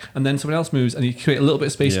it back, and then someone else moves and you create a little bit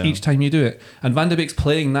of space each time you do it. And Van de Beek's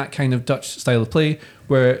playing that kind of Dutch style of play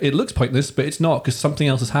where it looks pointless, but it's not, because something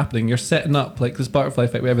else is happening. You're setting up like this butterfly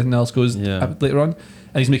effect where everything else goes later on.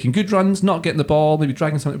 And he's making good runs, not getting the ball, maybe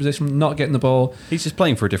dragging someone into position, not getting the ball. He's just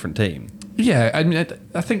playing for a different team. Yeah, I mean,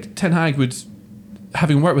 I think Ten Hag would,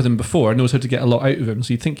 having worked with him before, knows how to get a lot out of him.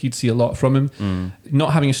 So you'd think you'd see a lot from him.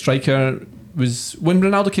 Not having a striker was, when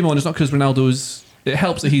Ronaldo came on, it's not because Ronaldo's, it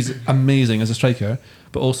helps that he's amazing as a striker,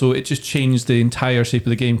 but also it just changed the entire shape of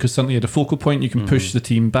the game, because suddenly you had a focal point, you can push the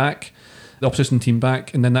team back, the opposition team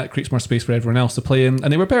back, and then that creates more space for everyone else to play in.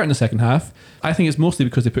 And they were better in the second half. I think it's mostly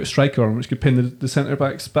because they put a striker on, which could pin the centre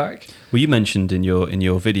backs back. Well, you mentioned in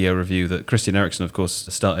your video review that Christian Eriksen, of course,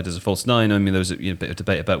 started as a false 9. I mean, there was a bit of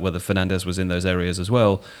debate about whether Fernandes was in those areas as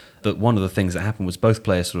well. But one of the things that happened was both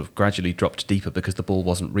players sort of gradually dropped deeper because the ball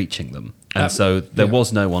wasn't reaching them. And so there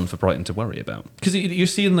was no one for Brighton to worry about. Because you're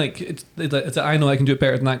seeing, like, it's I know I can do it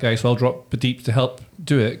better than that guy, so I'll drop deep to help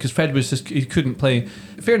do it. Because Fred was just, he couldn't play.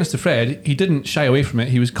 In fairness to Fred, he didn't shy away from it.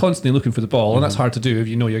 He was constantly looking for the ball, and that's hard to do if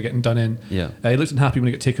you know you're getting done in. Yeah. He looked unhappy when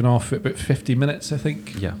he got taken off at about 50 minutes, I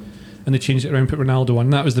think. Yeah. And they changed it around, put Ronaldo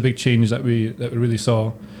on. That was the big change that we really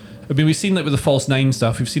saw. I mean, we've seen that with the false 9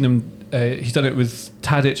 stuff. We've seen him. He's done it with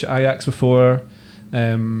Tadic at Ajax before.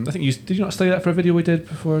 I think did you not study that for a video we did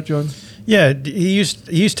before, John? Yeah, he used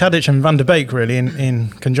Tadic and Van de Beek really in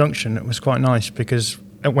conjunction. It was quite nice because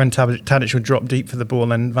when Tadic would drop deep for the ball,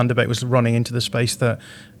 then Van de Beek was running into the space that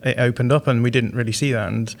it opened up, and we didn't really see that.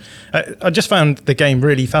 And I just found the game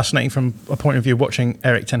really fascinating from a point of view of watching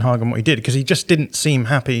Erik ten Hag and what he did, because he just didn't seem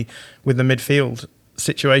happy with the midfield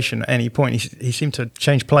situation at any point. He seemed to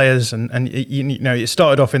change players, and you know, it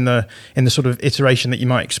started off in the sort of iteration that you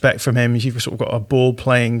might expect from him. You've sort of got a ball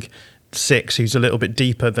playing 6 who's a little bit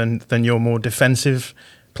deeper than your more defensive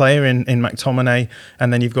player in McTominay,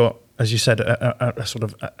 and then you've got, as you said, a sort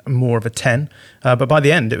of more of a 10. But by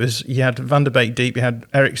the end, you had Van de Beek deep, you had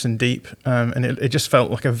Eriksen deep, and it just felt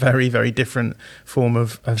like a very, very different form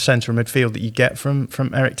of centre midfield that you get from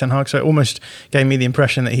Erik ten Hag. So it almost gave me the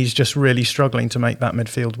impression that he's just really struggling to make that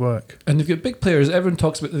midfield work. And they've got big players. Everyone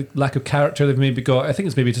talks about the lack of character they've maybe got. I think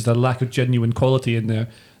it's maybe just a lack of genuine quality in there.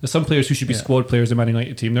 There's some players who should be squad players in Man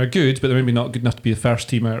United team. They're good, but they're maybe not good enough to be the first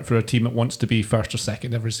teamer for a team that wants to be first or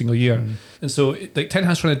second every single year. And so, like, Ten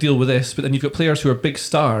Hag's trying to deal with this, but then you've got players who are big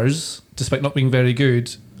stars, despite not being very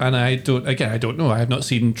good. And I don't know. I have not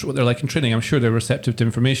seen what they're like in training. I'm sure they're receptive to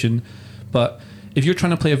information, but if you're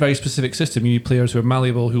trying to play a very specific system, you need players who are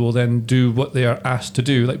malleable, who will then do what they are asked to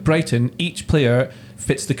do. Like Brighton, each player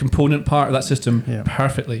fits the component part of that system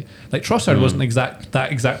perfectly. Like Trossard wasn't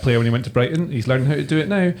that exact player when he went to Brighton. He's learning how to do it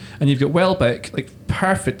now. And you've got Welbeck, like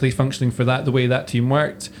perfectly functioning for that, the way that team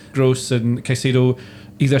worked. Gross and Caicedo,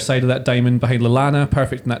 either side of that diamond behind Lallana,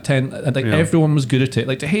 perfect in that 10. And everyone was good at it.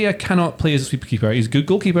 Like De Gea cannot play as a sweeper. He's a good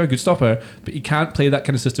goalkeeper, good stopper, but he can't play that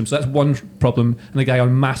kind of system. So that's one problem. And the guy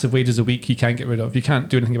on massive wages a week, he can't get rid of. You can't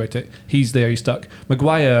do anything about it. He's there, he's stuck.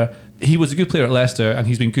 Maguire, he was a good player at Leicester and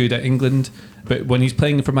he's been good at England, but when he's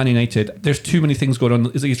playing for Man United, there's too many things going on.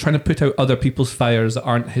 It's like he's trying to put out other people's fires that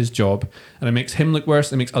aren't his job, and it makes him look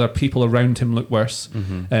worse. It makes other people around him look worse.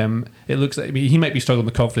 It looks like, I mean, he might be struggling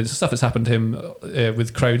with confidence. The stuff that's happened to him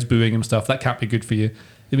with crowds booing him stuff, that can't be good for you.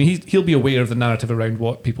 I mean, he'll be aware of the narrative around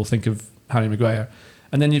what people think of Harry Maguire.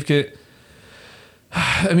 And then you've got,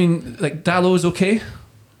 I mean, like Dallow's okay.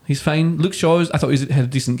 He's fine. Luke Shaw's, I thought he had a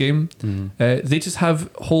decent game. They just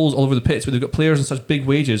have holes all over the pitch, but they've got players on such big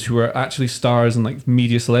wages who are actually stars and like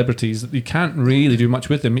media celebrities that you can't really do much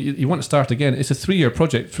with them. You want to start again. It's a 3-year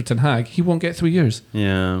project for Ten Hag. He won't get 3 years.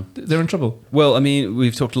 Yeah. They're in trouble. Well, I mean,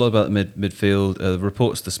 we've talked a lot about midfield.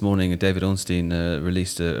 Reports this morning, David Ornstein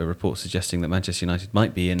released a report suggesting that Manchester United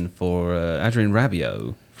might be in for Adrien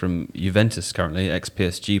Rabiot from Juventus currently,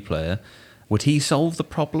 ex-PSG player. Would he solve the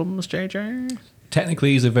problems, JJ?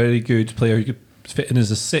 Technically, he's a very good player. You could fit in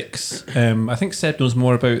as a 6. I think Seb knows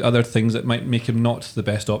more about other things that might make him not the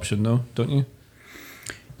best option, though, don't you?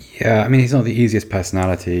 Yeah, I mean, he's not the easiest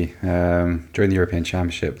personality. During the European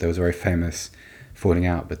Championship, there was a very famous falling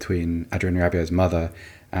out between Adrien Rabiot's mother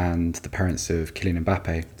and the parents of Kylian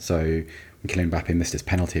Mbappe. So when Kylian Mbappe missed his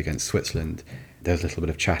penalty against Switzerland, there was a little bit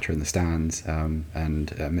of chatter in the stands, and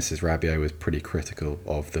Mrs. Rabiot was pretty critical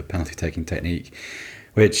of the penalty-taking technique,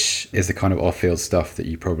 which is the kind of off-field stuff that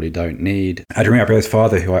you probably don't need. Adrien Rabiot's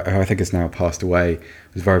father, who I think has now passed away,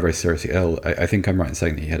 was very, very seriously ill. I think I'm right in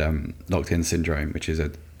saying that he had locked-in syndrome, which is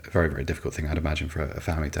a very, very difficult thing, I'd imagine, for a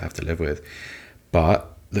family to have to live with.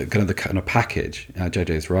 But the kind of package, JJ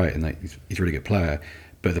is right, and he's a really good player,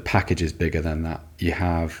 but the package is bigger than that. You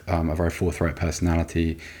have a very forthright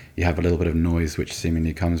personality. You have a little bit of noise, which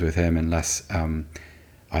seemingly comes with him, unless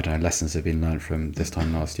lessons have been learned from this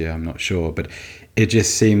time last year. I'm not sure, but it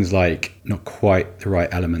just seems like not quite the right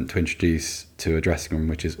element to introduce to a dressing room,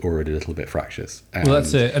 which is already a little bit fractious. Well,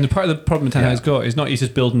 that's it. And part of the problem Ten Hag's got is not he's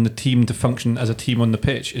just building the team to function as a team on the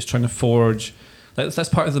pitch. It's trying to forge. That's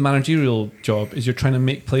part of the managerial job. Is you're trying to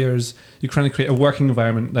make players. You're trying to create a working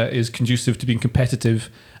environment that is conducive to being competitive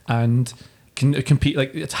and can compete.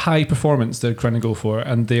 Like, it's high performance they're trying to go for,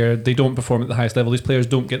 and they don't perform at the highest level. These players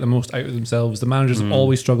don't get the most out of themselves. The managers have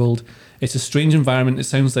always struggled. It's a strange environment. It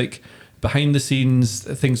sounds like behind the scenes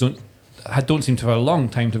things don't seem to have a long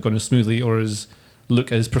time to have gone as smoothly or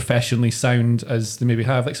look as professionally sound as they maybe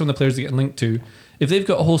have. Like some of the players they get linked to, if they've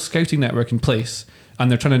got a whole scouting network in place and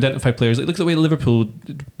they're trying to identify players, like look at the way Liverpool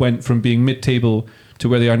went from being mid-table to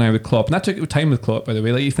where they are now with Klopp. And that took time with Klopp, by the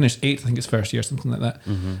way. Like, he finished 8th, I think, his first year, something like that.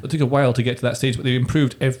 It took a while to get to that stage, but they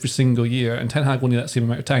improved every single year. And Ten Hag will need that same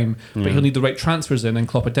amount of time, but he'll need the right transfers in, and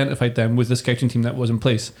Klopp identified them with the scouting team that was in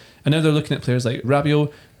place. And now they're looking at players like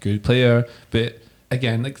Rabiot, good player, but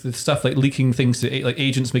again, like the stuff like leaking things to like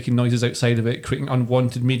agents making noises outside of it, creating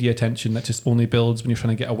unwanted media attention that just only builds when you're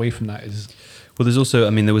trying to get away from that. Well, there's also,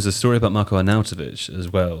 I mean, there was a story about Marko Arnautovic as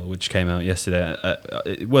well, which came out yesterday.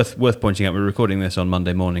 Worth pointing out, we're recording this on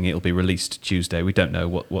Monday morning. It'll be released Tuesday. We don't know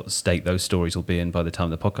what state those stories will be in by the time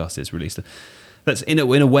the podcast is released. That's in a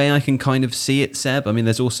way I can kind of see it, Seb. I mean,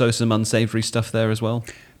 there's also some unsavoury stuff there as well.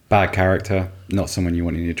 Bad character, not someone you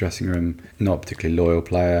want in your dressing room, not a particularly loyal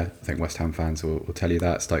player. I think West Ham fans will tell you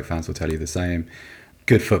that. Stoke fans will tell you the same.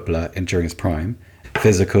 Good footballer during his prime.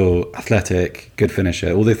 Physical, athletic, good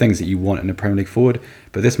finisher, all the things that you want in a Premier League forward.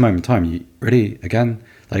 But at this moment in time, you really, again,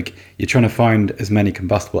 like you're trying to find as many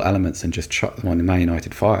combustible elements and just chuck them on the Man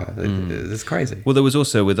United fire. It's crazy. Well, there was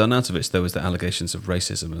also, with Arnautovic, there was the allegations of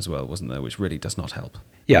racism as well, wasn't there? Which really does not help.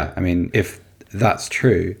 Yeah, I mean, if that's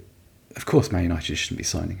true, of course Man United shouldn't be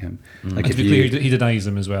signing him. Like, if he denies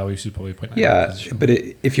them as well, we should probably point that out. Yeah, but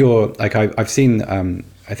if you're, like, I've seen,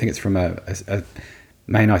 I think it's from a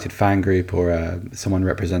Man United fan group or someone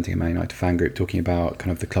representing a Man United fan group talking about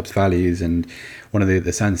kind of the club's values, and one of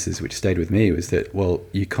the sentences which stayed with me was that, well,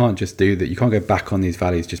 you can't just do that, you can't go back on these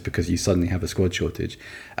values just because you suddenly have a squad shortage.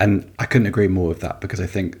 And I couldn't agree more with that, because I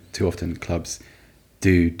think too often clubs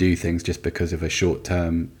do things just because of a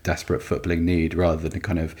short-term desperate footballing need, rather than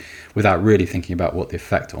kind of without really thinking about what the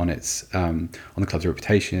effect on its on the club's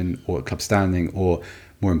reputation or club standing, or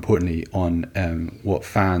more importantly on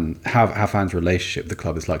how fans' relationship with the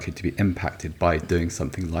club is likely to be impacted by doing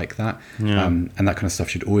something like that. And that kind of stuff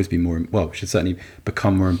should always be should certainly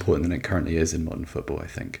become more important than it currently is in modern football, I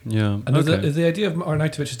think. Yeah. And the idea of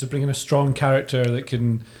Arnautovic is to bring in a strong character that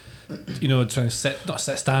can, trying to not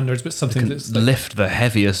set standards, but something that's like, lift the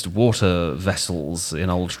heaviest water vessels in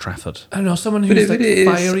Old Trafford. I don't know, someone who's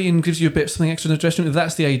fiery and gives you a bit something extra in the dressing room. If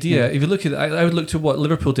that's the idea, if you look at it, I would look to what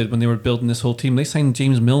Liverpool did when they were building this whole team. They signed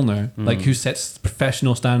James Milner, who sets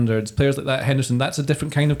professional standards. Players like that, Henderson, that's a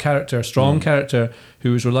different kind of character, a strong character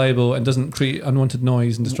who is reliable and doesn't create unwanted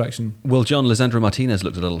noise and distraction. Well, John, Lisandro Martinez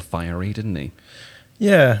looked a little fiery, didn't he?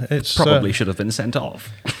 Yeah, it's probably should have been sent off.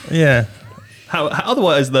 Yeah. How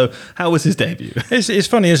otherwise, though, how was his debut? It's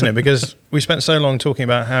funny, isn't it? Because we spent so long talking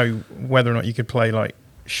about whether or not you could play like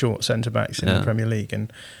short centre-backs in the Premier League,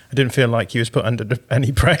 and I didn't feel like he was put under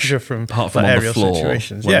any pressure from Apart from aerial on the floor,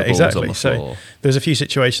 situations. when Yeah, the ball's on exactly. the So floor. there's a few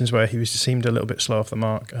situations where he seemed a little bit slow off the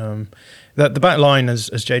mark. The back line, as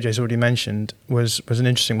JJ's already mentioned, was an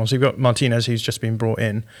interesting one. So you've got Martinez, who's just been brought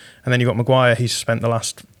in, and then you've got Maguire, who's spent the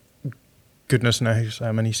last goodness knows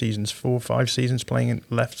how many seasons, 4 or 5 seasons playing in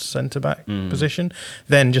left centre-back position,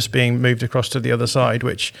 then just being moved across to the other side,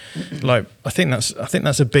 which, like, I think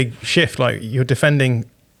that's a big shift. Like, you're defending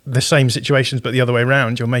the same situations, but the other way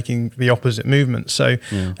around, you're making the opposite movement. So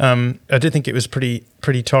I did think it was pretty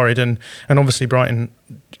torrid, and obviously Brighton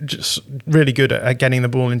just really good at getting the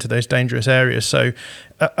ball into those dangerous areas. So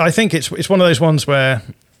I think it's one of those ones where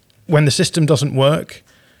when the system doesn't work,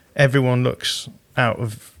 everyone looks out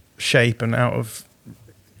of shape and out of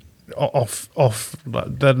off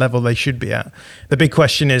the level they should be at. The big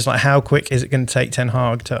question is, like, how quick is it going to take Ten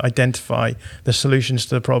Hag to identify the solutions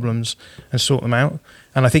to the problems and sort them out?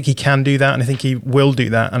 And I think he can do that, and I think he will do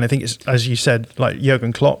that. And I think it's, as you said, like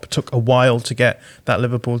Jurgen Klopp took a while to get that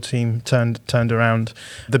Liverpool team turned around.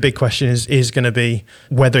 The big question is going to be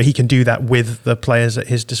whether he can do that with the players at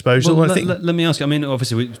his disposal. Well, I think let me ask you, I mean,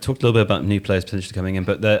 obviously we talked a little bit about new players potentially coming in,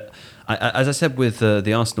 but as I said with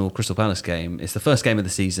the Arsenal Crystal Palace game, it's the first game of the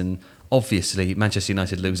season. Obviously, Manchester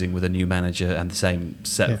United losing with a new manager and the same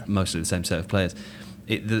set, mostly the same set of players.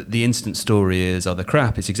 The instant story is, oh, they're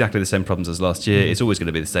crap. It's exactly the same problems as last year. It's always going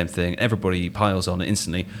to be the same thing. Everybody piles on it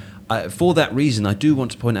instantly. For that reason, I do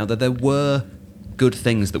want to point out that there were good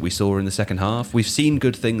things that we saw in the second half. We've seen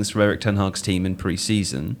good things from Erik ten Hag's team in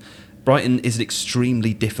pre-season. Brighton is an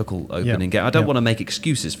extremely difficult opening game. I don't want to make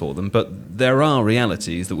excuses for them, but there are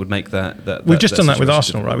realities that would make that we've just done that with situation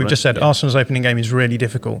Arsenal, right? difficult, We've just said Arsenal's opening game is really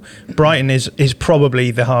difficult. Brighton is probably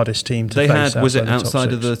the hardest team to face. Was it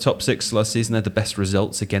outside of of the top 6 last season? They had the best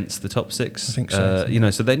results against the top 6. I think so.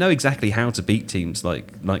 So they know exactly how to beat teams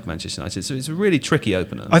like Manchester United. So it's a really tricky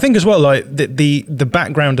opener. I think as well, like the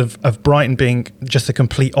background of Brighton being just the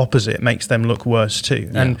complete opposite makes them look worse too.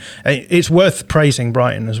 Yeah. And it's worth praising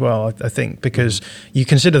Brighton as well, I think, because you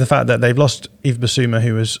consider the fact that they've lost Yves Bissouma,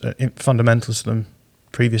 who was fundamental to them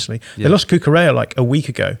previously. They lost Cucurella like a week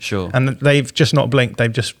ago. Sure. And they've just not blinked.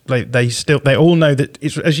 They've just they all know that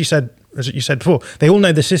it's, as you said before, they all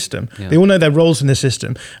know the system. Yeah. They all know their roles in the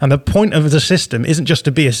system. And the point of the system isn't just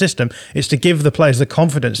to be a system, it's to give the players the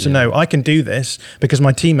confidence to know, I can do this because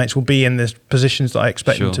my teammates will be in the positions that I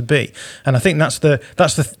expect them to be. And I think that's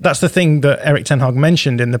the thing that Erik ten Hag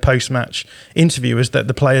mentioned in the post-match interview, is that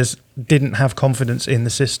the players didn't have confidence in the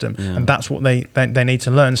system, and that's what they need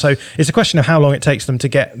to learn. So it's a question of how long it takes them to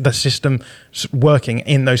get the system working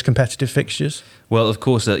in those competitive fixtures. Well, of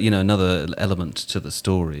course, another element to the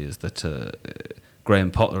story is that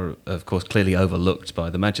Graham Potter, of course, clearly overlooked by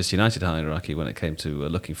the Manchester United hierarchy when it came to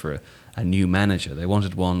looking for a new manager. They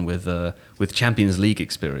wanted one with Champions League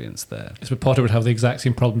experience there. So Potter would have the exact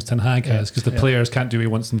same problems Ten Hag has, because the players can't do what he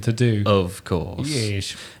wants them to do. Of course.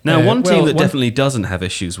 Yes. Now, one team that definitely doesn't have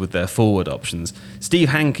issues with their forward options, Steve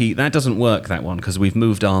Hankey, that doesn't work, that one, because we've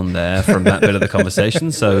moved on there from that bit of the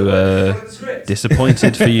conversation. So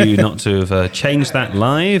disappointed for you not to have changed that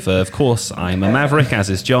live. Of course, I'm a Maverick, as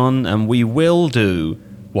is John, and we will do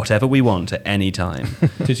whatever we want at any time.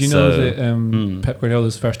 Did you know that Pep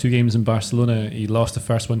Guardiola's first 2 games in Barcelona, he lost the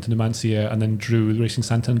first one to Numancia and then drew Racing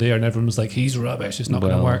Santander, and everyone was like, he's rubbish, it's not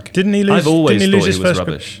going to work. Didn't he lose? I've always didn't he thought lose he his was first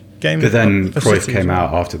rubbish. Game? But then for Cruyff City came as well.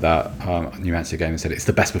 out after that Numancia game and said it's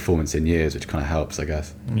the best performance in years, which kind of helps, I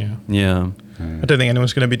guess. Yeah. I don't think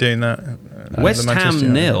anyone's going to be doing that. West Ham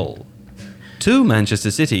 0 to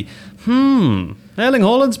Manchester City. Erling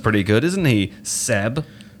Haaland's pretty good, isn't he, Seb?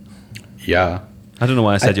 Yeah. I don't know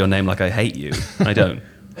why I said your name like I hate you. I don't.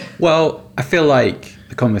 Well, I feel like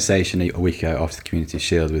the conversation a week ago after the Community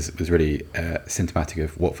Shield was really symptomatic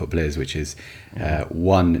of what football is, which is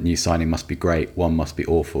one new signing must be great, one must be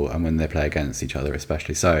awful, and when they play against each other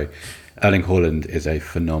especially. So Erling Haaland is a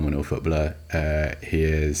phenomenal footballer. He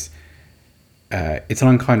is... it's an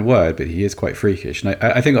unkind word, but he is quite freakish. And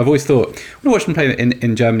I think I've always thought, when I watched him play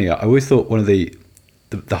in Germany, I always thought one of the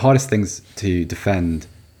hardest things to defend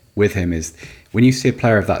with him is when you see a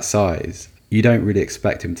player of that size, you don't really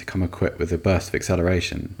expect him to come equipped with a burst of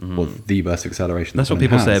acceleration, or the burst of acceleration. That's what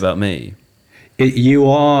people say about me. You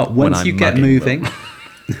are, once you get moving, them.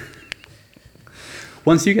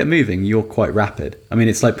 once you get moving, you're quite rapid. I mean,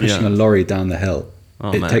 it's like pushing a lorry down the hill.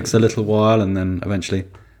 It takes a little while and then eventually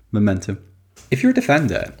momentum. If you're a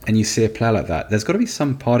defender and you see a player like that, there's got to be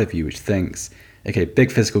some part of you which thinks, okay,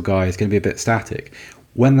 big physical guy is going to be a bit static.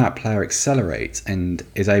 When that player accelerates and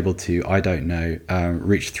is able to, I don't know,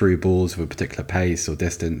 reach through balls with a particular pace or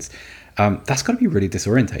distance, that's got to be really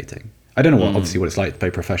disorientating. I don't know obviously what it's like to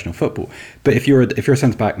play professional football, but if you're a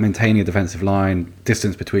centre back maintaining a defensive line,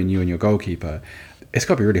 distance between you and your goalkeeper, it's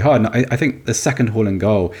got to be really hard. And I think the second Haaland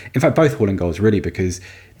goal, in fact both Haaland goals really, because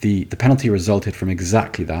the penalty resulted from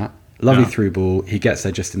exactly that. Lovely through ball. He gets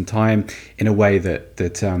there just in time in a way that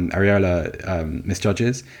Areola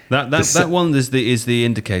misjudges. That one is the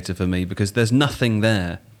indicator for me, because there's nothing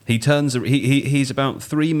there. He turns. He's about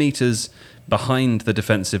 3 meters behind the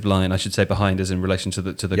defensive line. I should say behind as in relation to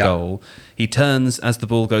the goal. He turns as the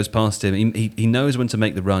ball goes past him. He knows when to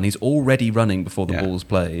make the run. He's already running before the ball's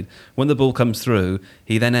played. When the ball comes through,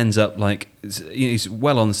 he then ends up like he's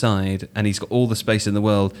well onside, and he's got all the space in the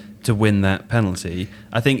world to win that penalty.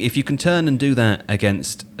 I think if you can turn and do that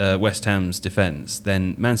against West Ham's defence,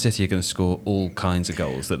 then Man City are going to score all kinds of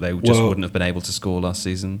goals that they just wouldn't have been able to score last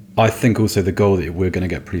season. I think also the goal that we're going to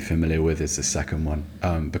get pretty familiar with is the second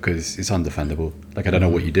one, because it's undefendable. Like, I don't know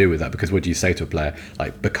what you do with that, because what do you say to a player?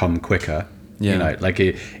 Like, become quicker. Yeah. You know, like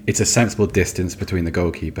it's a sensible distance between the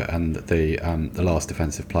goalkeeper and the last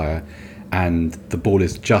defensive player, and the ball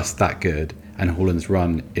is just that good, and Haaland's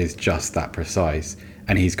run is just that precise,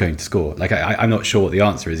 and he's going to score. Like, I'm not sure what the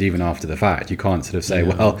answer is even after the fact. You can't sort of say,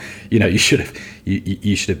 well, you know, you should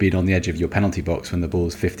have been on the edge of your penalty box when the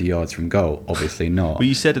ball's 50 yards from goal. Obviously not. Well,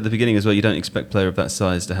 you said at the beginning as well, you don't expect a player of that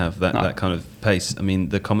size to have that kind of pace. I mean,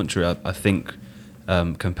 the commentary, I think,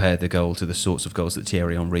 compared the goal to the sorts of goals that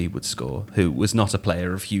Thierry Henry would score, who was not a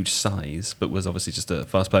player of huge size, but was obviously just a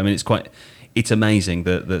fast player. I mean, it's amazing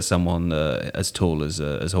that someone as tall as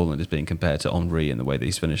Haaland is being compared to Henry in the way that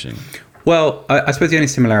he's finishing. Well, I suppose the only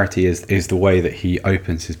similarity is the way that he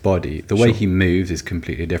opens his body. The way he moves is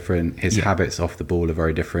completely different. His habits off the ball are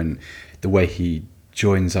very different. The way he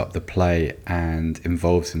joins up the play and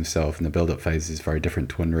involves himself in the build-up phase is very different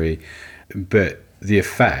to Henry. But the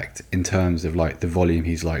effect in terms of like the volume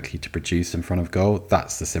he's likely to produce in front of goal,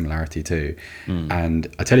 that's the similarity too. And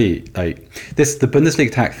I tell you, like the Bundesliga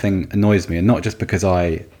attack thing annoys me, and not just because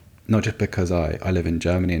I live in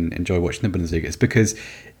Germany and enjoy watching the Bundesliga. It's because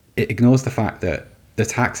it ignores the fact that the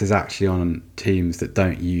tax is actually on teams that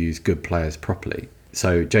don't use good players properly.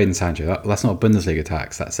 So Jadon Sancho, that's not a Bundesliga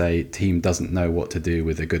tax. That's a team doesn't know what to do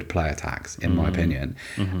with a good player tax, in my opinion.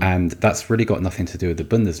 And that's really got nothing to do with the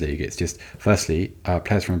Bundesliga. It's just, firstly,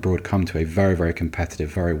 players from abroad come to a very, very competitive,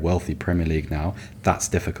 very wealthy Premier League now. That's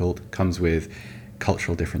difficult. Comes with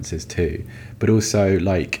cultural differences too. But also,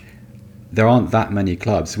 like, there aren't that many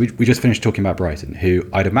clubs. We just finished talking about Brighton, who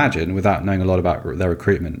I'd imagine, without knowing a lot about their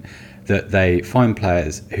recruitment, that they find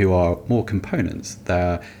players who are more components.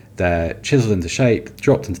 They're chiseled into shape,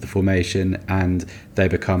 dropped into the formation, and they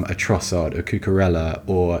become a Trossard, a Cucurella,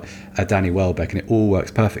 or a Danny Welbeck, and it all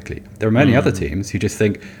works perfectly. There are many other teams who just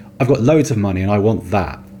think, I've got loads of money and I want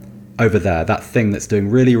that over there, that thing that's doing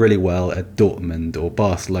really, really well at Dortmund or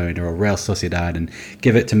Barcelona or Real Sociedad, and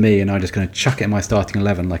give it to me and I'm just going to chuck it in my starting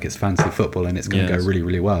 11 like it's fancy football and it's going to go really,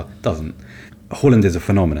 really well. It doesn't. Haaland is a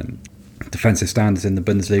phenomenon. Defensive standards in the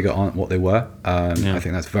Bundesliga aren't what they were. I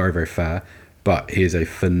think that's very, very fair. But he is a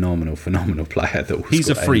phenomenal player. He's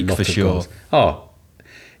a freak for sure. Goals. Oh,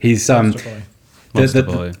 he's the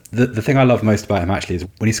thing I love most about him actually is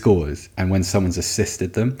when he scores and when someone's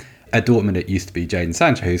assisted them. At Dortmund, it used to be Jadon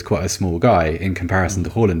Sancho, who's quite a small guy in comparison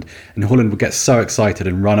to Haaland, and Haaland would get so excited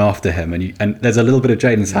and run after him. And there's a little bit of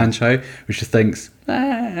Jadon Sancho, which just thinks,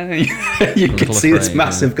 you can see this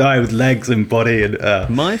massive guy with legs and body.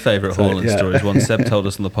 And my favourite Haaland story is one Seb told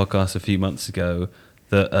us on the podcast a few months ago.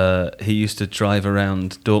 That he used to drive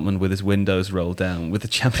around Dortmund with his windows rolled down with the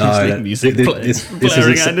Champions League music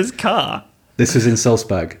blaring out his car. This was in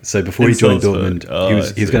Salzburg. So before he joined Dortmund, he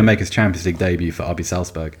was going to make his Champions League debut for RB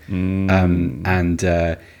Salzburg. And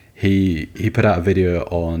he put out a video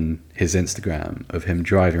on his Instagram of him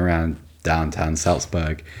driving around downtown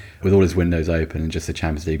Salzburg with all his windows open and just the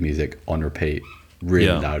Champions League music on repeat. Really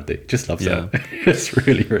loudly. Just loves it. Just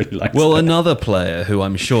really, really likes it. Well, another player who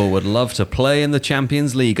I'm sure would love to play in the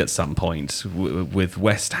Champions League at some point with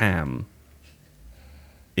West Ham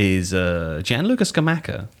is Gianluca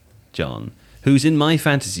Scamacca, John, who's in my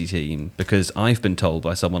fantasy team because I've been told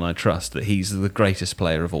by someone I trust that he's the greatest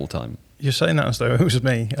player of all time. You're saying that as though it was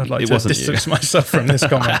me. I'd like to distance myself from this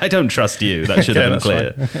comment. I don't trust you. That should have been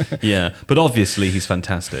clear. Yeah, but obviously he's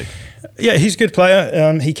fantastic. Yeah, he's a good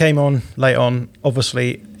player. He came on late on.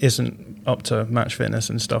 Obviously isn't up to match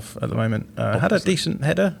fitness and stuff at the moment. Had a decent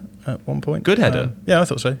header at one point. Good header. Yeah, I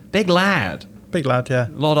thought so. Big lad, yeah.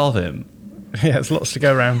 A lot of him. Yeah, there's lots to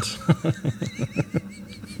go around.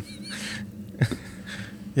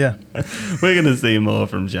 Yeah. We're going to see more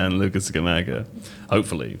from Gianluca Scamacca,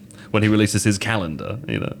 hopefully. When he releases his calendar,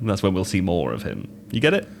 that's when we'll see more of him. You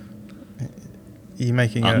get it? you're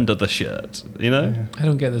making under the shirt, you know? Yeah. I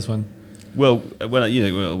don't get this one. Well, let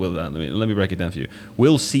me break it down for you.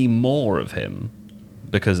 We'll see more of him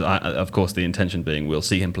because, of course, the intention being we'll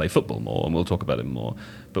see him play football more and we'll talk about him more.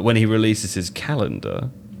 But when he releases his calendar,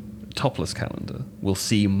 topless calendar,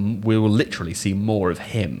 we will literally see more of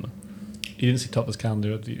him. You didn't see topless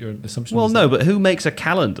calendar. Your assumption. Well, was no, that. but who makes a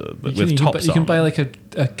calendar with tops You can on? buy like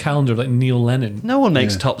a calendar like Neil Lennon. No one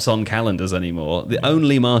makes tops on calendars anymore. The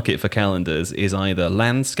only market for calendars is either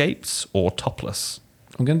landscapes or topless.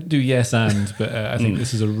 I'm going to do yes and, but I think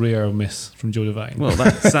this is a rare miss from Joe Devine. Well,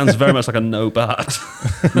 that sounds very much like a no but.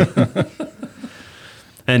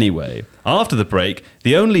 Anyway, after the break,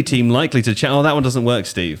 the only team likely to oh, that one doesn't work,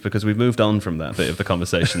 Steve, because we've moved on from that bit of the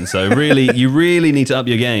conversation. So you really need to up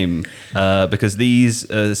your game because these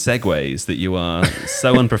segues that you are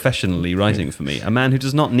so unprofessionally writing for me, a man who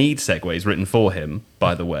does not need segues written for him,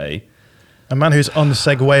 by the way. A man who's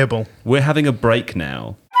unsegwayable. We're having a break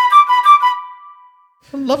now.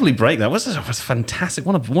 A lovely break. That was fantastic.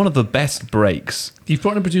 One of the best breaks. You've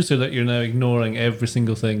brought in a producer that you're now ignoring every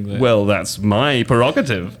single thing. That, Well, that's my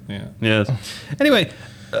prerogative. Yeah. Yes. Anyway,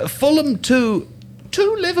 Fulham 2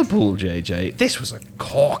 Liverpool, JJ. This was a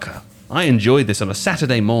corker. I enjoyed this on a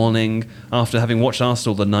Saturday morning after having watched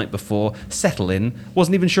Arsenal the night before. Settle in.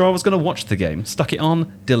 Wasn't even sure I was going to watch the game. Stuck it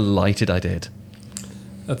on. Delighted I did.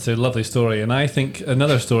 That's a lovely story, and I think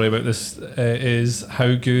another story about this is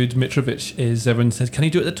how good Mitrovic is. Everyone says, can he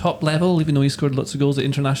do it at the top level, even though he scored lots of goals at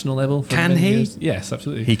international level? For Can many he? years? Yes,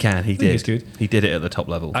 absolutely. He can. He I think did. he's good. He did it at the top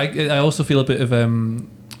level. I also feel a bit of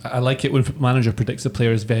I like it when Football Manager predicts a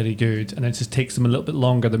player is very good, and it just takes them a little bit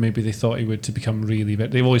longer than maybe they thought he would to become really. But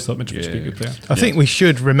they've always thought Mitrovic would be a good player. I think we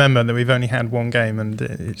should remember that we've only had one game, and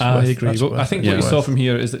it's I worth, agree. that's Well, worth I think it. what you It's saw worth. from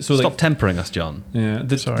here is that Stop tempering us, John. Yeah,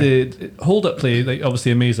 Sorry. the hold-up play, like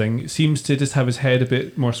obviously amazing, seems to just have his head a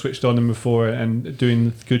bit more switched on than before and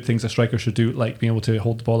doing good things a striker should do, like being able to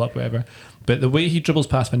hold the ball up, whatever. But the way he dribbles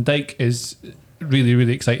past Van Dijk is really,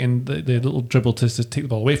 really exciting. The little dribble to take the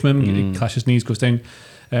ball away from him, he clashes knees, goes down.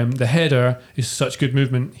 The header is such good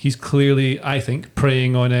movement. He's clearly, I think,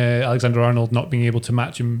 preying on Alexander-Arnold not being able to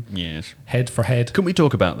match him head for head. Can we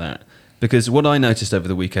talk about that? Because what I noticed over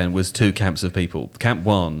the weekend was two camps of people. Camp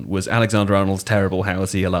 1 was Alexander-Arnold's terrible, how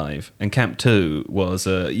is he alive? And Camp 2 was,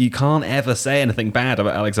 you can't ever say anything bad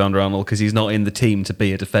about Alexander-Arnold because he's not in the team to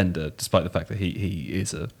be a defender, despite the fact that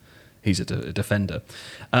he's a defender.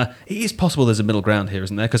 It is possible there's a middle ground here,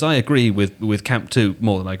 isn't there? Because I agree with Camp 2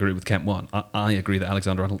 more than I agree with Camp 1. I agree that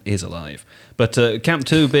Alexander-Arnold is alive. But Camp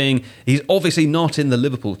 2 being, he's obviously not in the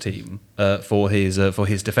Liverpool team for his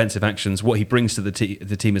defensive actions. What he brings to the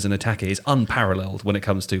team as an attacker is unparalleled when it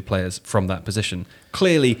comes to players from that position.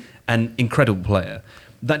 Clearly an incredible player.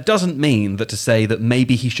 That doesn't mean that to say that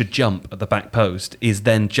maybe he should jump at the back post is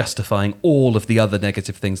then justifying all of the other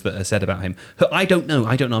negative things that are said about him. I don't know.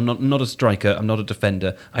 I'm not a striker. I'm not a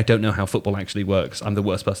defender. I don't know how football actually works. I'm the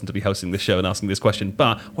worst person to be hosting this show and asking this question.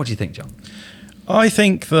 But what do you think, John? I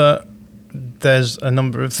think that there's a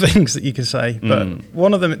number of things that you can say, but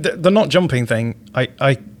one of them, the not jumping thing,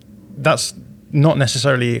 that's not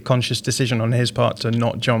necessarily a conscious decision on his part to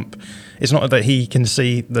not jump. It's not that he can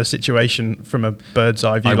see the situation from a bird's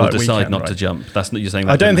eye view. I will like we decide can, not right? to jump. That's not you're saying.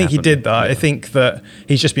 That I don't think didn't he happen. did that. Yeah. I think that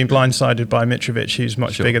he's just been blindsided by Mitrovic, who's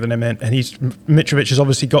much Sure. bigger than him, and Mitrovic has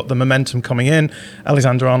obviously got the momentum coming in.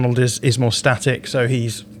 Alexander-Arnold is more static, so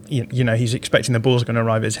he's he's expecting the ball's going to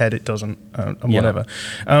arrive at his head. It doesn't, and whatever.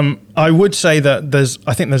 I would say that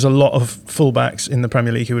I think there's a lot of fullbacks in the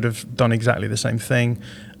Premier League who would have done exactly the same thing.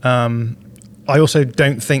 I also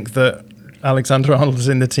don't think that Alexander-Arnold is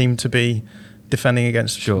in the team to be defending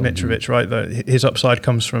against Mitrovic, right? That his upside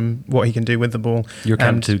comes from what he can do with the ball. You're a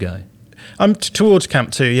Camp 2 guy. I'm towards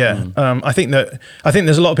Camp 2, yeah. I think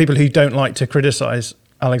there's a lot of people who don't like to criticise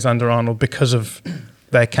Alexander-Arnold because of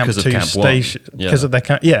their Camp 2 station. Because of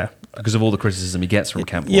their because of all the criticism he gets from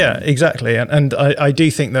Camp 1. Yeah, exactly. And I do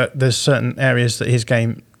think that there's certain areas that his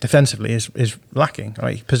game defensively is lacking.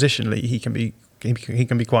 Right? Positionally, he can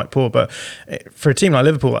be quite poor, but for a team like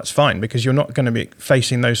Liverpool, that's fine because you're not going to be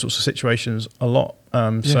facing those sorts of situations a lot.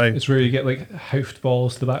 So it's rare you get like hoofed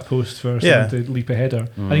balls to the back post for someone to leap a header,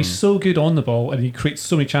 and he's so good on the ball, and he creates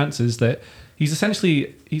so many chances that he's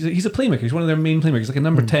essentially he's a playmaker. He's one of their main playmakers, like a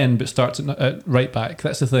number 10, but starts at right back.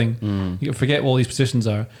 That's the thing. You forget what all these positions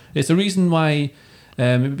are. It's the reason why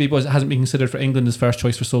Maybe it hasn't been considered for England as first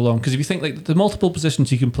choice for so long. Because if you think like the multiple positions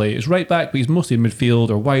he can play, is right back, but he's mostly in midfield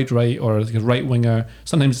or wide right or like a right winger.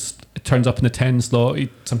 Sometimes it turns up in the 10 slot. He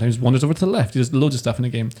sometimes wanders over to the left. He does loads of stuff in the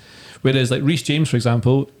game. Whereas like Reece James, for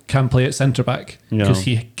example, can play at centre back because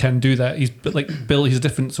he can do that. He's like Bill. He's a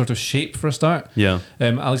different sort of shape for a start. Yeah.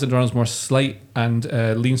 Alexander-Arnold's more slight and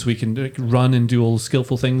lean, so he can like, run and do all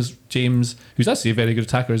skillful things. James, who's actually a very good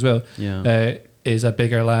attacker as well, is a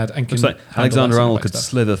bigger lad and can. It's like Alexander-Arnold could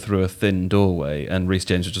slither through a thin doorway, and Reece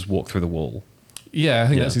James would just walk through the wall. Yeah, I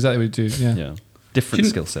think that's exactly what he'd do. Yeah. Different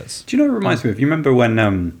skill sets. Do you know what it reminds me of? You remember when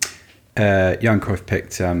Johan Cruyff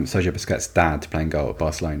picked Sergio Busquets' dad to play in goal at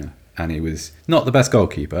Barcelona? And he was not the best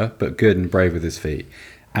goalkeeper, but good and brave with his feet.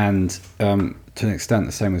 And to an extent,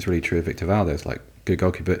 the same was really true of Victor Valdez, like good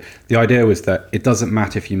goalkeeper. But the idea was that it doesn't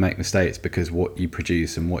matter if you make mistakes because what you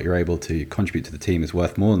produce and what you're able to contribute to the team is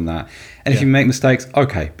worth more than that. And if you make mistakes,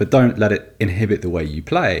 okay, but don't let it inhibit the way you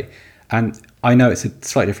play. And I know it's a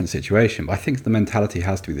slightly different situation, but I think the mentality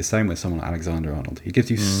has to be the same with someone like Alexander-Arnold. He gives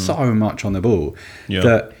you so much on the ball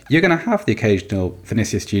that you're going to have the occasional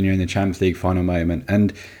Vinicius Junior in the Champions League final moment.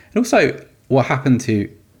 And also what happened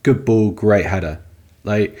to good ball, great header.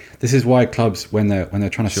 Like this is why clubs when they're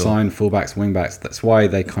trying to sign fullbacks, wingbacks, that's why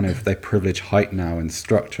they they privilege height now and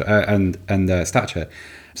structure and stature.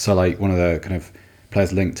 So like one of the kind of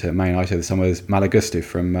players linked to Man United this summer is Malo Gusto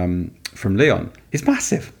from Lyon. He's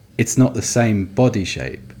massive. It's not the same body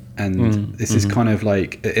shape. And this is kind of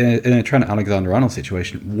like in a Trent Alexander-Arnold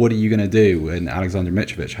situation, what are you going to do when Alexander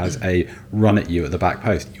Mitrovic has a run at you at the back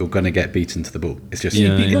post? You're going to get beaten to the ball. It's just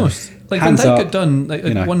most. Like Van Dijk got done like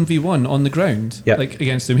 1v1 on the ground like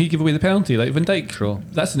against him. He gave away the penalty. Like Van Dijk,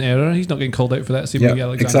 that's an error. He's not getting called out for that. Same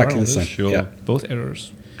way exactly the same. Sure. Both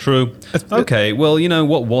errors. True. Okay, well, you know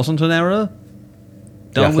what wasn't an error?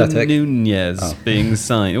 Darwin Núñez being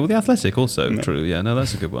signed. Oh, the Athletic also. True, yeah, no,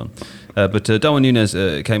 that's a good one. But Darwin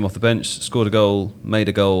Núñez came off the bench, scored a goal, made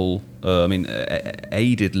a goal,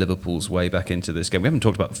 aided Liverpool's way back into this game. We haven't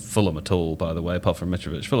talked about Fulham at all, by the way, apart from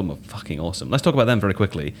Mitrovic. Fulham were fucking awesome. Let's talk about them very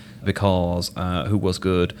quickly, because who was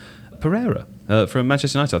good? Pereira from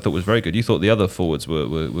Manchester United I thought was very good. You thought the other forwards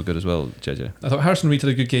were good as well, JJ? I thought Harrison Reed had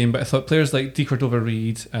a good game, but I thought players like De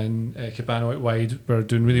Cordova-Reid and Cabano out wide were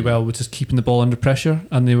doing really well with just keeping the ball under pressure,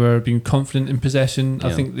 and they were being confident in possession.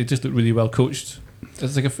 I think they just looked really well coached.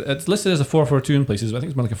 It's like it's listed as a 4-4-2 in places, but I think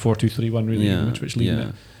it's more like a 4-2-3-1 really, which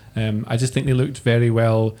leading it. I just think they looked very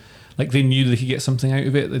well. Like they knew they could get something out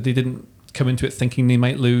of it. That they didn't come into it thinking they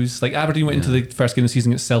might lose. Like Aberdeen went into the first game of the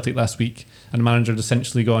season against Celtic last week, and the manager had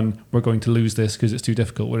essentially gone, "We're going to lose this because it's too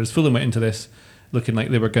difficult." Whereas Fulham went into this looking like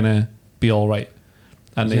they were going to be all right.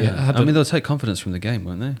 And they had they'll take confidence from the game,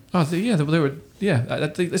 won't they? Oh, they were. Yeah,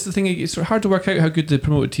 that's the thing. It's sort of hard to work out how good the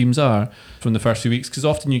promoted teams are from the first few weeks, because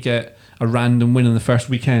often you get a random win in the first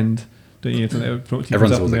weekend, don't you?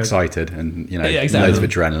 Everyone's always excited, and loads of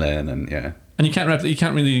adrenaline, and and you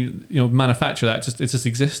can't really manufacture that. It just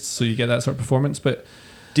exists, so you get that sort of performance. But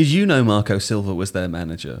did you know Marco Silva was their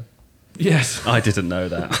manager? Yes, I didn't know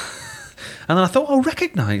that. And then I thought, I'll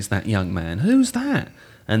recognise that young man. Who's that?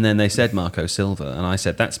 And then they said Marco Silva, and I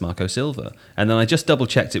said, that's Marco Silva. And then I just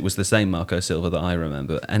double-checked it was the same Marco Silva that I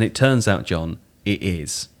remember. And it turns out, John, it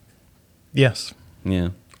is. Yes. Yeah.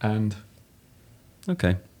 And?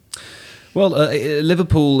 Okay. Well,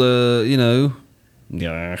 Liverpool,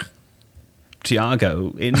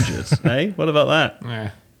 Thiago injured, eh? What about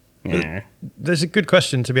that? Yeah. There's a good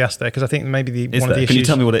question to be asked there, because I think maybe one of the issues... Can you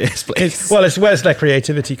tell me what it is, please? It's where's their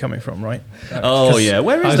creativity coming from, right?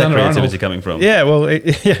 Where is their creativity coming from? Yeah, well,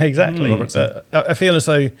 exactly. I feel as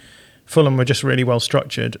though Fulham were just really well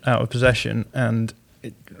structured out of possession, and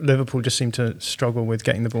Liverpool just seemed to struggle with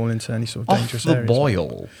getting the ball into any sort of dangerous areas. Off the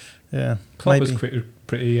boil. Yeah. Klopp was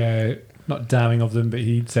pretty not damning of them, but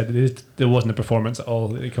he said that there wasn't a performance at all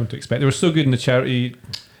that they come to expect. They were so good in the charity...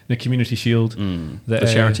 the Community Shield. The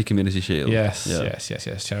Charity Community Shield. Yes,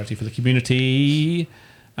 charity for the community.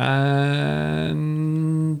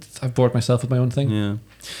 And I've bored myself with my own thing. Yeah.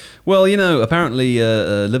 Well, apparently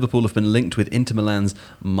Liverpool have been linked with Inter Milan's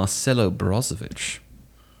Marcelo Brozovic.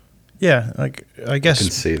 Yeah, I guess... I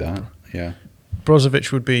can see that, yeah.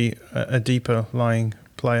 Brozovic would be a deeper lying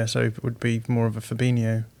player, so it would be more of a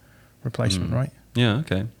Fabinho replacement, right? Yeah,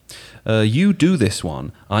 okay. You do this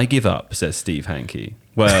one. I give up, says Steve Hankey.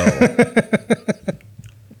 Well,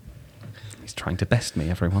 he's trying to best me,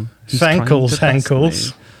 everyone. Thankles.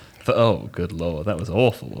 Oh, good lord, that was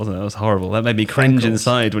awful, wasn't it? That was horrible. That made me cringe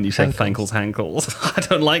inside when you said Thankles. I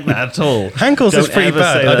don't like that at all. Hankles is pretty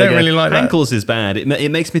bad. I don't really like that. Hankles is bad.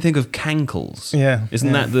 It makes me think of cankles. Yeah.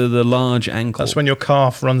 Isn't that the large ankle? That's when your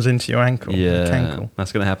calf runs into your ankle. Yeah. Cankle.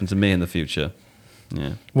 That's going to happen to me in the future.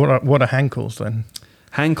 Yeah. What are hankles then?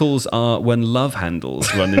 Hankles are when love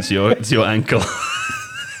handles run into your ankle.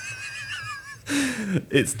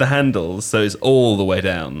 It's the handles, so it's all the way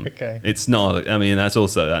down. Okay. It's not. I mean, that's going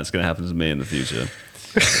to happen to me in the future.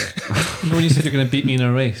 Remember when you said you're going to beat me in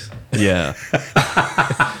a race? Yeah.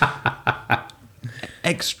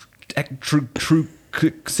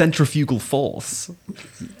 Centrifugal force.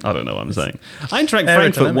 I don't know what I'm saying. Eintracht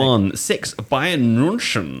Frankfurt won 6. Bayern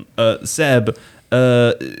München. Seb.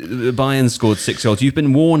 Bayern scored 6 goals. You've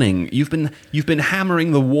been warning. You've been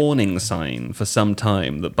hammering the warning sign for some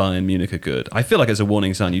time that Bayern Munich are good. I feel like it's a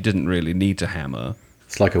warning sign you didn't really need to hammer.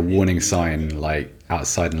 It's like a warning sign, like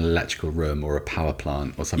outside an electrical room or a power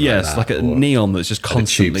plant or something. Yes, like that. Like a neon that's just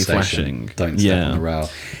constantly station. flashing. Don't step on the rail.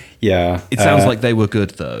 Yeah. It sounds like they were good,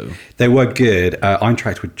 though. They were good.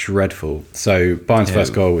 Eintracht were dreadful. So Bayern's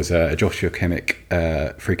first goal was a Joshua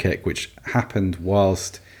Kimmich free kick, which happened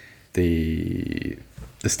whilst the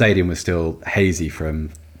stadium was still hazy from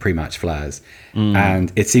pre-match flares,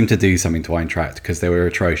 and it seemed to do something to Eintracht because they were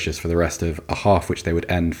atrocious for the rest of a half, which they would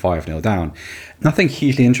end 5-0 down. Nothing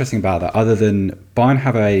hugely interesting about that other than Bayern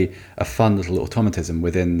have a fun little automatism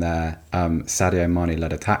within their Sadio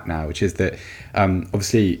Mane-led attack now, which is that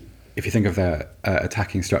obviously if you think of their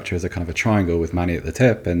attacking structure as a kind of a triangle with Mane at the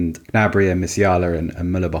tip and Gnabry and Musiala and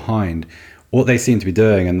Müller behind, what they seem to be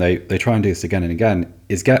doing, and they try and do this again and again,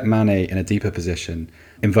 is get Mane in a deeper position,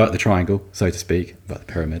 invert the triangle, so to speak, invert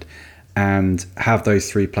the pyramid, and have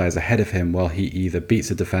those 3 players ahead of him while he either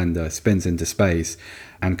beats a defender, spins into space,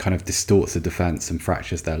 and kind of distorts the defence and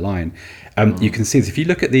fractures their line. You can see this. If you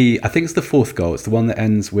look at I think it's the 4th goal, it's the one that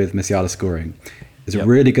ends with Musiala scoring. It's a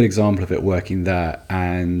really good example of it working there,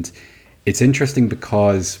 and it's interesting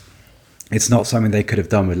because it's not something they could have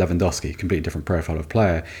done with Lewandowski, completely different profile of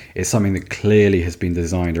player. It's something that clearly has been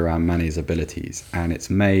designed around Mane's abilities. And it's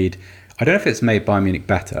made, I don't know if it's made Bayern Munich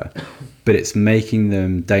better, but it's making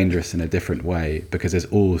them dangerous in a different way because there's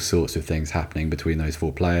all sorts of things happening between those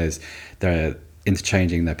 4 players. They're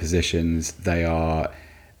interchanging their positions. They're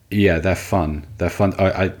fun. They're fun.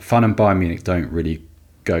 Fun and Bayern Munich don't really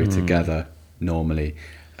go together normally.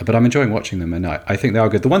 But I'm enjoying watching them, and I think they are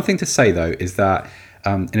good. The one thing to say, though, is that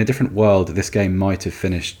in a different world, this game might have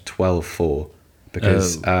finished 12-4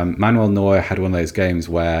 because Manuel Neuer had one of those games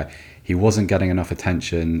where he wasn't getting enough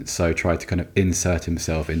attention, so tried to kind of insert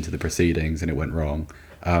himself into the proceedings, and it went wrong.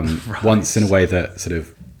 Once in a way that sort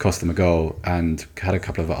of cost them a goal, and had a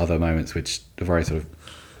couple of other moments which are very sort of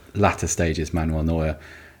latter stages Manuel Neuer.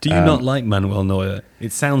 Do you not like Manuel Neuer?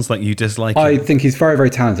 It sounds like you dislike him. I think he's very, very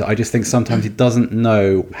talented. I just think sometimes he doesn't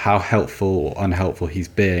know how helpful or unhelpful he's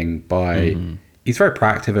being by... He's very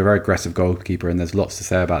proactive, a very aggressive goalkeeper, and there's lots to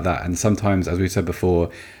say about that. And sometimes, as we said before,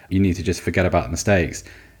 you need to just forget about mistakes.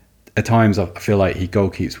 At times, I feel like he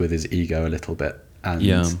goalkeeps with his ego a little bit, and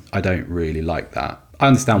I don't really like that. I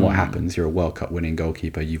understand what happens. You're a World Cup winning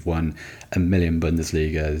goalkeeper. You've won 1 million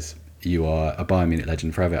Bundesligas. You are a Bayern Munich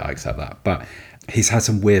legend forever. I accept that. But he's had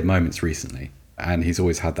some weird moments recently, and he's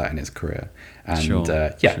always had that in his career. And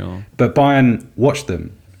But Bayern, watch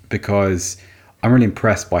them, because I'm really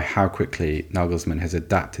impressed by how quickly Nagelsmann has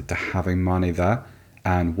adapted to having Mane there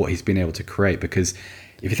and what he's been able to create. Because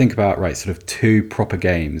if you think about, sort of 2 proper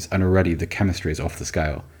games and already the chemistry is off the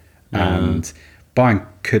scale. And Bayern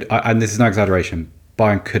could, and this is no exaggeration,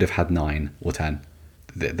 Bayern could have had 9 or 10.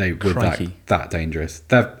 They were that dangerous.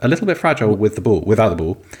 They're a little bit fragile with the ball, without the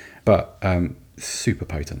ball, but super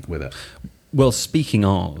potent with it. Well, speaking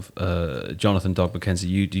of, Jonathan Dog McKenzie,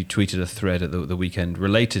 you tweeted a thread at the weekend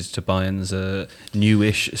related to Bayern's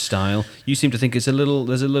newish style. You seem to think there's a little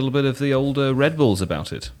bit of the old Red Bulls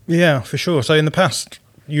about it. Yeah, for sure. So in the past,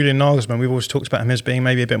 Julian Nagelsmann, we've always talked about him as being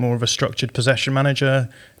maybe a bit more of a structured possession manager,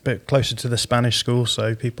 a bit closer to the Spanish school,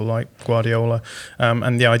 so people like Guardiola.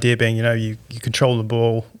 And the idea being, you control the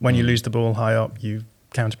ball. When you lose the ball high up, you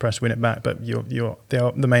counter press, win it back, but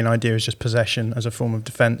the main idea is just possession as a form of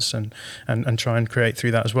defence and try and create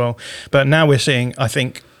through that as well. But now we're seeing, I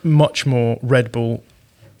think, much more Red Bull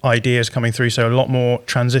ideas coming through, so a lot more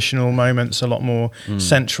transitional moments, a lot more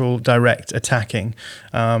central, direct attacking,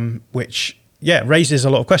 which raises a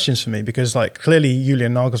lot of questions for me, because clearly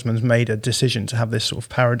Julian Nagelsmann's made a decision to have this sort of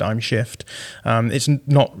paradigm shift. It's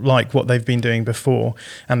not like what they've been doing before,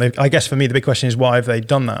 and I guess for me the big question is, why have they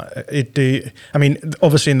done that?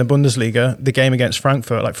 Obviously in the Bundesliga, the game against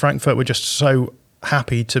Frankfurt, Frankfurt were just so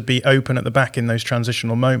happy to be open at the back in those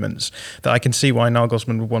transitional moments that I can see why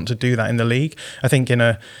Nagelsmann would want to do that in the league. I think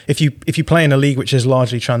if you play in a league which is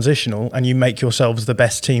largely transitional and you make yourselves the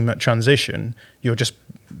best team at transition, you're just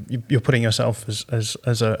you're putting yourself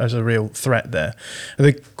as a real threat there.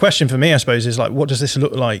 The question for me, I suppose, is like, what does this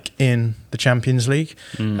look like in the Champions League?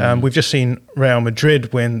 We've just seen Real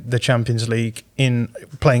Madrid win the Champions League in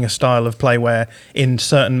playing a style of play where in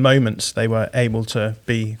certain moments they were able to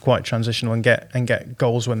be quite transitional and get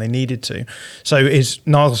goals when they needed to. So is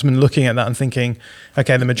Nagelsmann looking at that and thinking,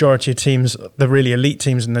 okay, the majority of teams, the really elite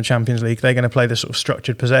teams in the Champions League, they're going to play this sort of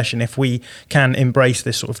structured possession. If we can embrace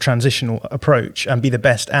this sort of transitional approach and be the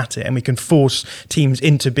best at it, and we can force teams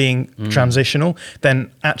into being transitional,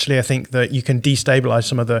 then actually I think that you can destabilise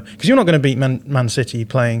some of the, because you're not going to beat Man City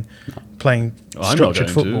playing structured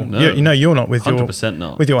football. No. You're not with 100%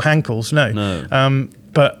 not. with your hankles. No.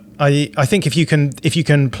 But I think if you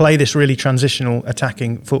can play this really transitional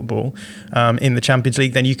attacking football in the Champions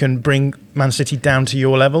League, then you can bring Man City down to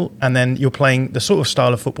your level, and then you're playing the sort of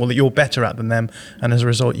style of football that you're better at than them, and as a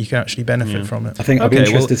result, you can actually benefit from it. I think I'd be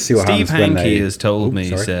interested to see what Steve happens when Hankey they... has told me,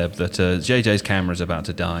 sorry. Seb, that JJ's camera's about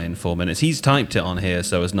to die in 4 minutes. He's typed it on here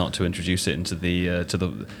so as not to introduce it into the to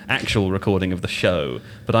the actual recording of the show.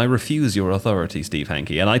 But I refuse your authority, Steve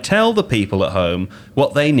Hankey, and I tell the people at home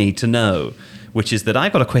what they need to know, which is that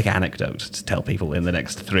I've got a quick anecdote to tell people in the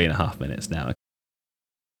next 3.5 minutes now.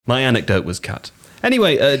 My anecdote was cut.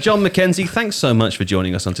 Anyway, John Mackenzie, thanks so much for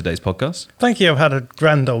joining us on today's podcast. Thank you. I've had a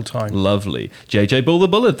grand old time. Lovely. JJ Bull the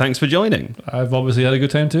Bullard, thanks for joining. I've obviously had a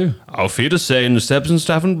good time too. Auf Wiedersehen, Sebs and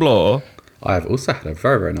Staffen Bloor. I have also had a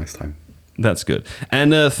very, very nice time. That's good.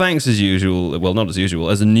 And thanks as usual, well, not as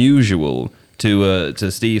usual, as unusual,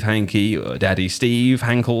 to Steve Hankey, or Daddy Steve,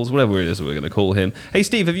 Hankles, whatever it is we're going to call him. Hey,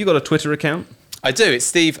 Steve, have you got a Twitter account? I do. It's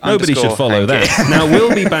Steve. Nobody should follow Hankey. that. Now,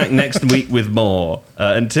 we'll be back next week with more.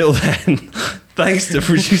 Until then, thanks to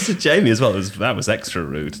producer Jamie as well. That was extra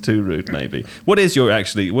rude. Too rude, maybe. What is your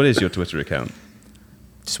Twitter account?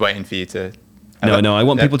 Just waiting for you to... No, I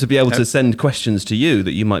want people to be able to send questions to you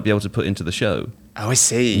that you might be able to put into the show. Oh, I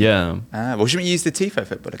see. Yeah. Well, shouldn't we use the Tifo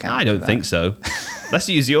football account? I don't think so. Let's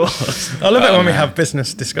use yours. I love it when we have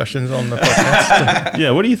business discussions on the podcast. Yeah,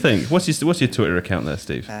 what do you think? What's your Twitter account there,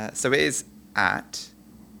 Steve? So it is at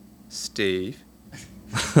Steve.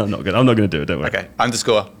 I'm not going to do it, don't worry. Okay,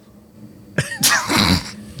 _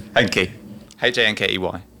 Hankey. Hankey.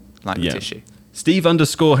 Like the tissue. Steve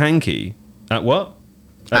 _ Hankey. At what?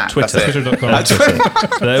 At Twitter. Twitter.com.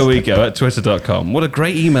 There we go, at twitter.com. What a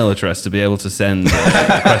great email address to be able to send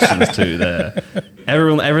questions to there.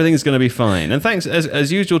 Everything's going to be fine. And thanks,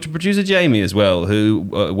 as usual, to producer Jamie as well, who,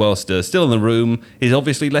 whilst still in the room, is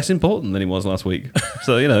obviously less important than he was last week.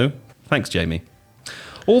 So, thanks, Jamie.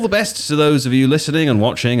 All the best to those of you listening and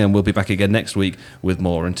watching, and we'll be back again next week with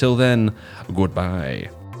more. Until then, goodbye.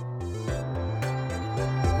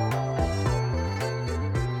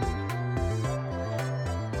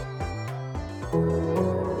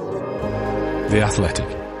 The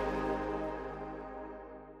Athletic.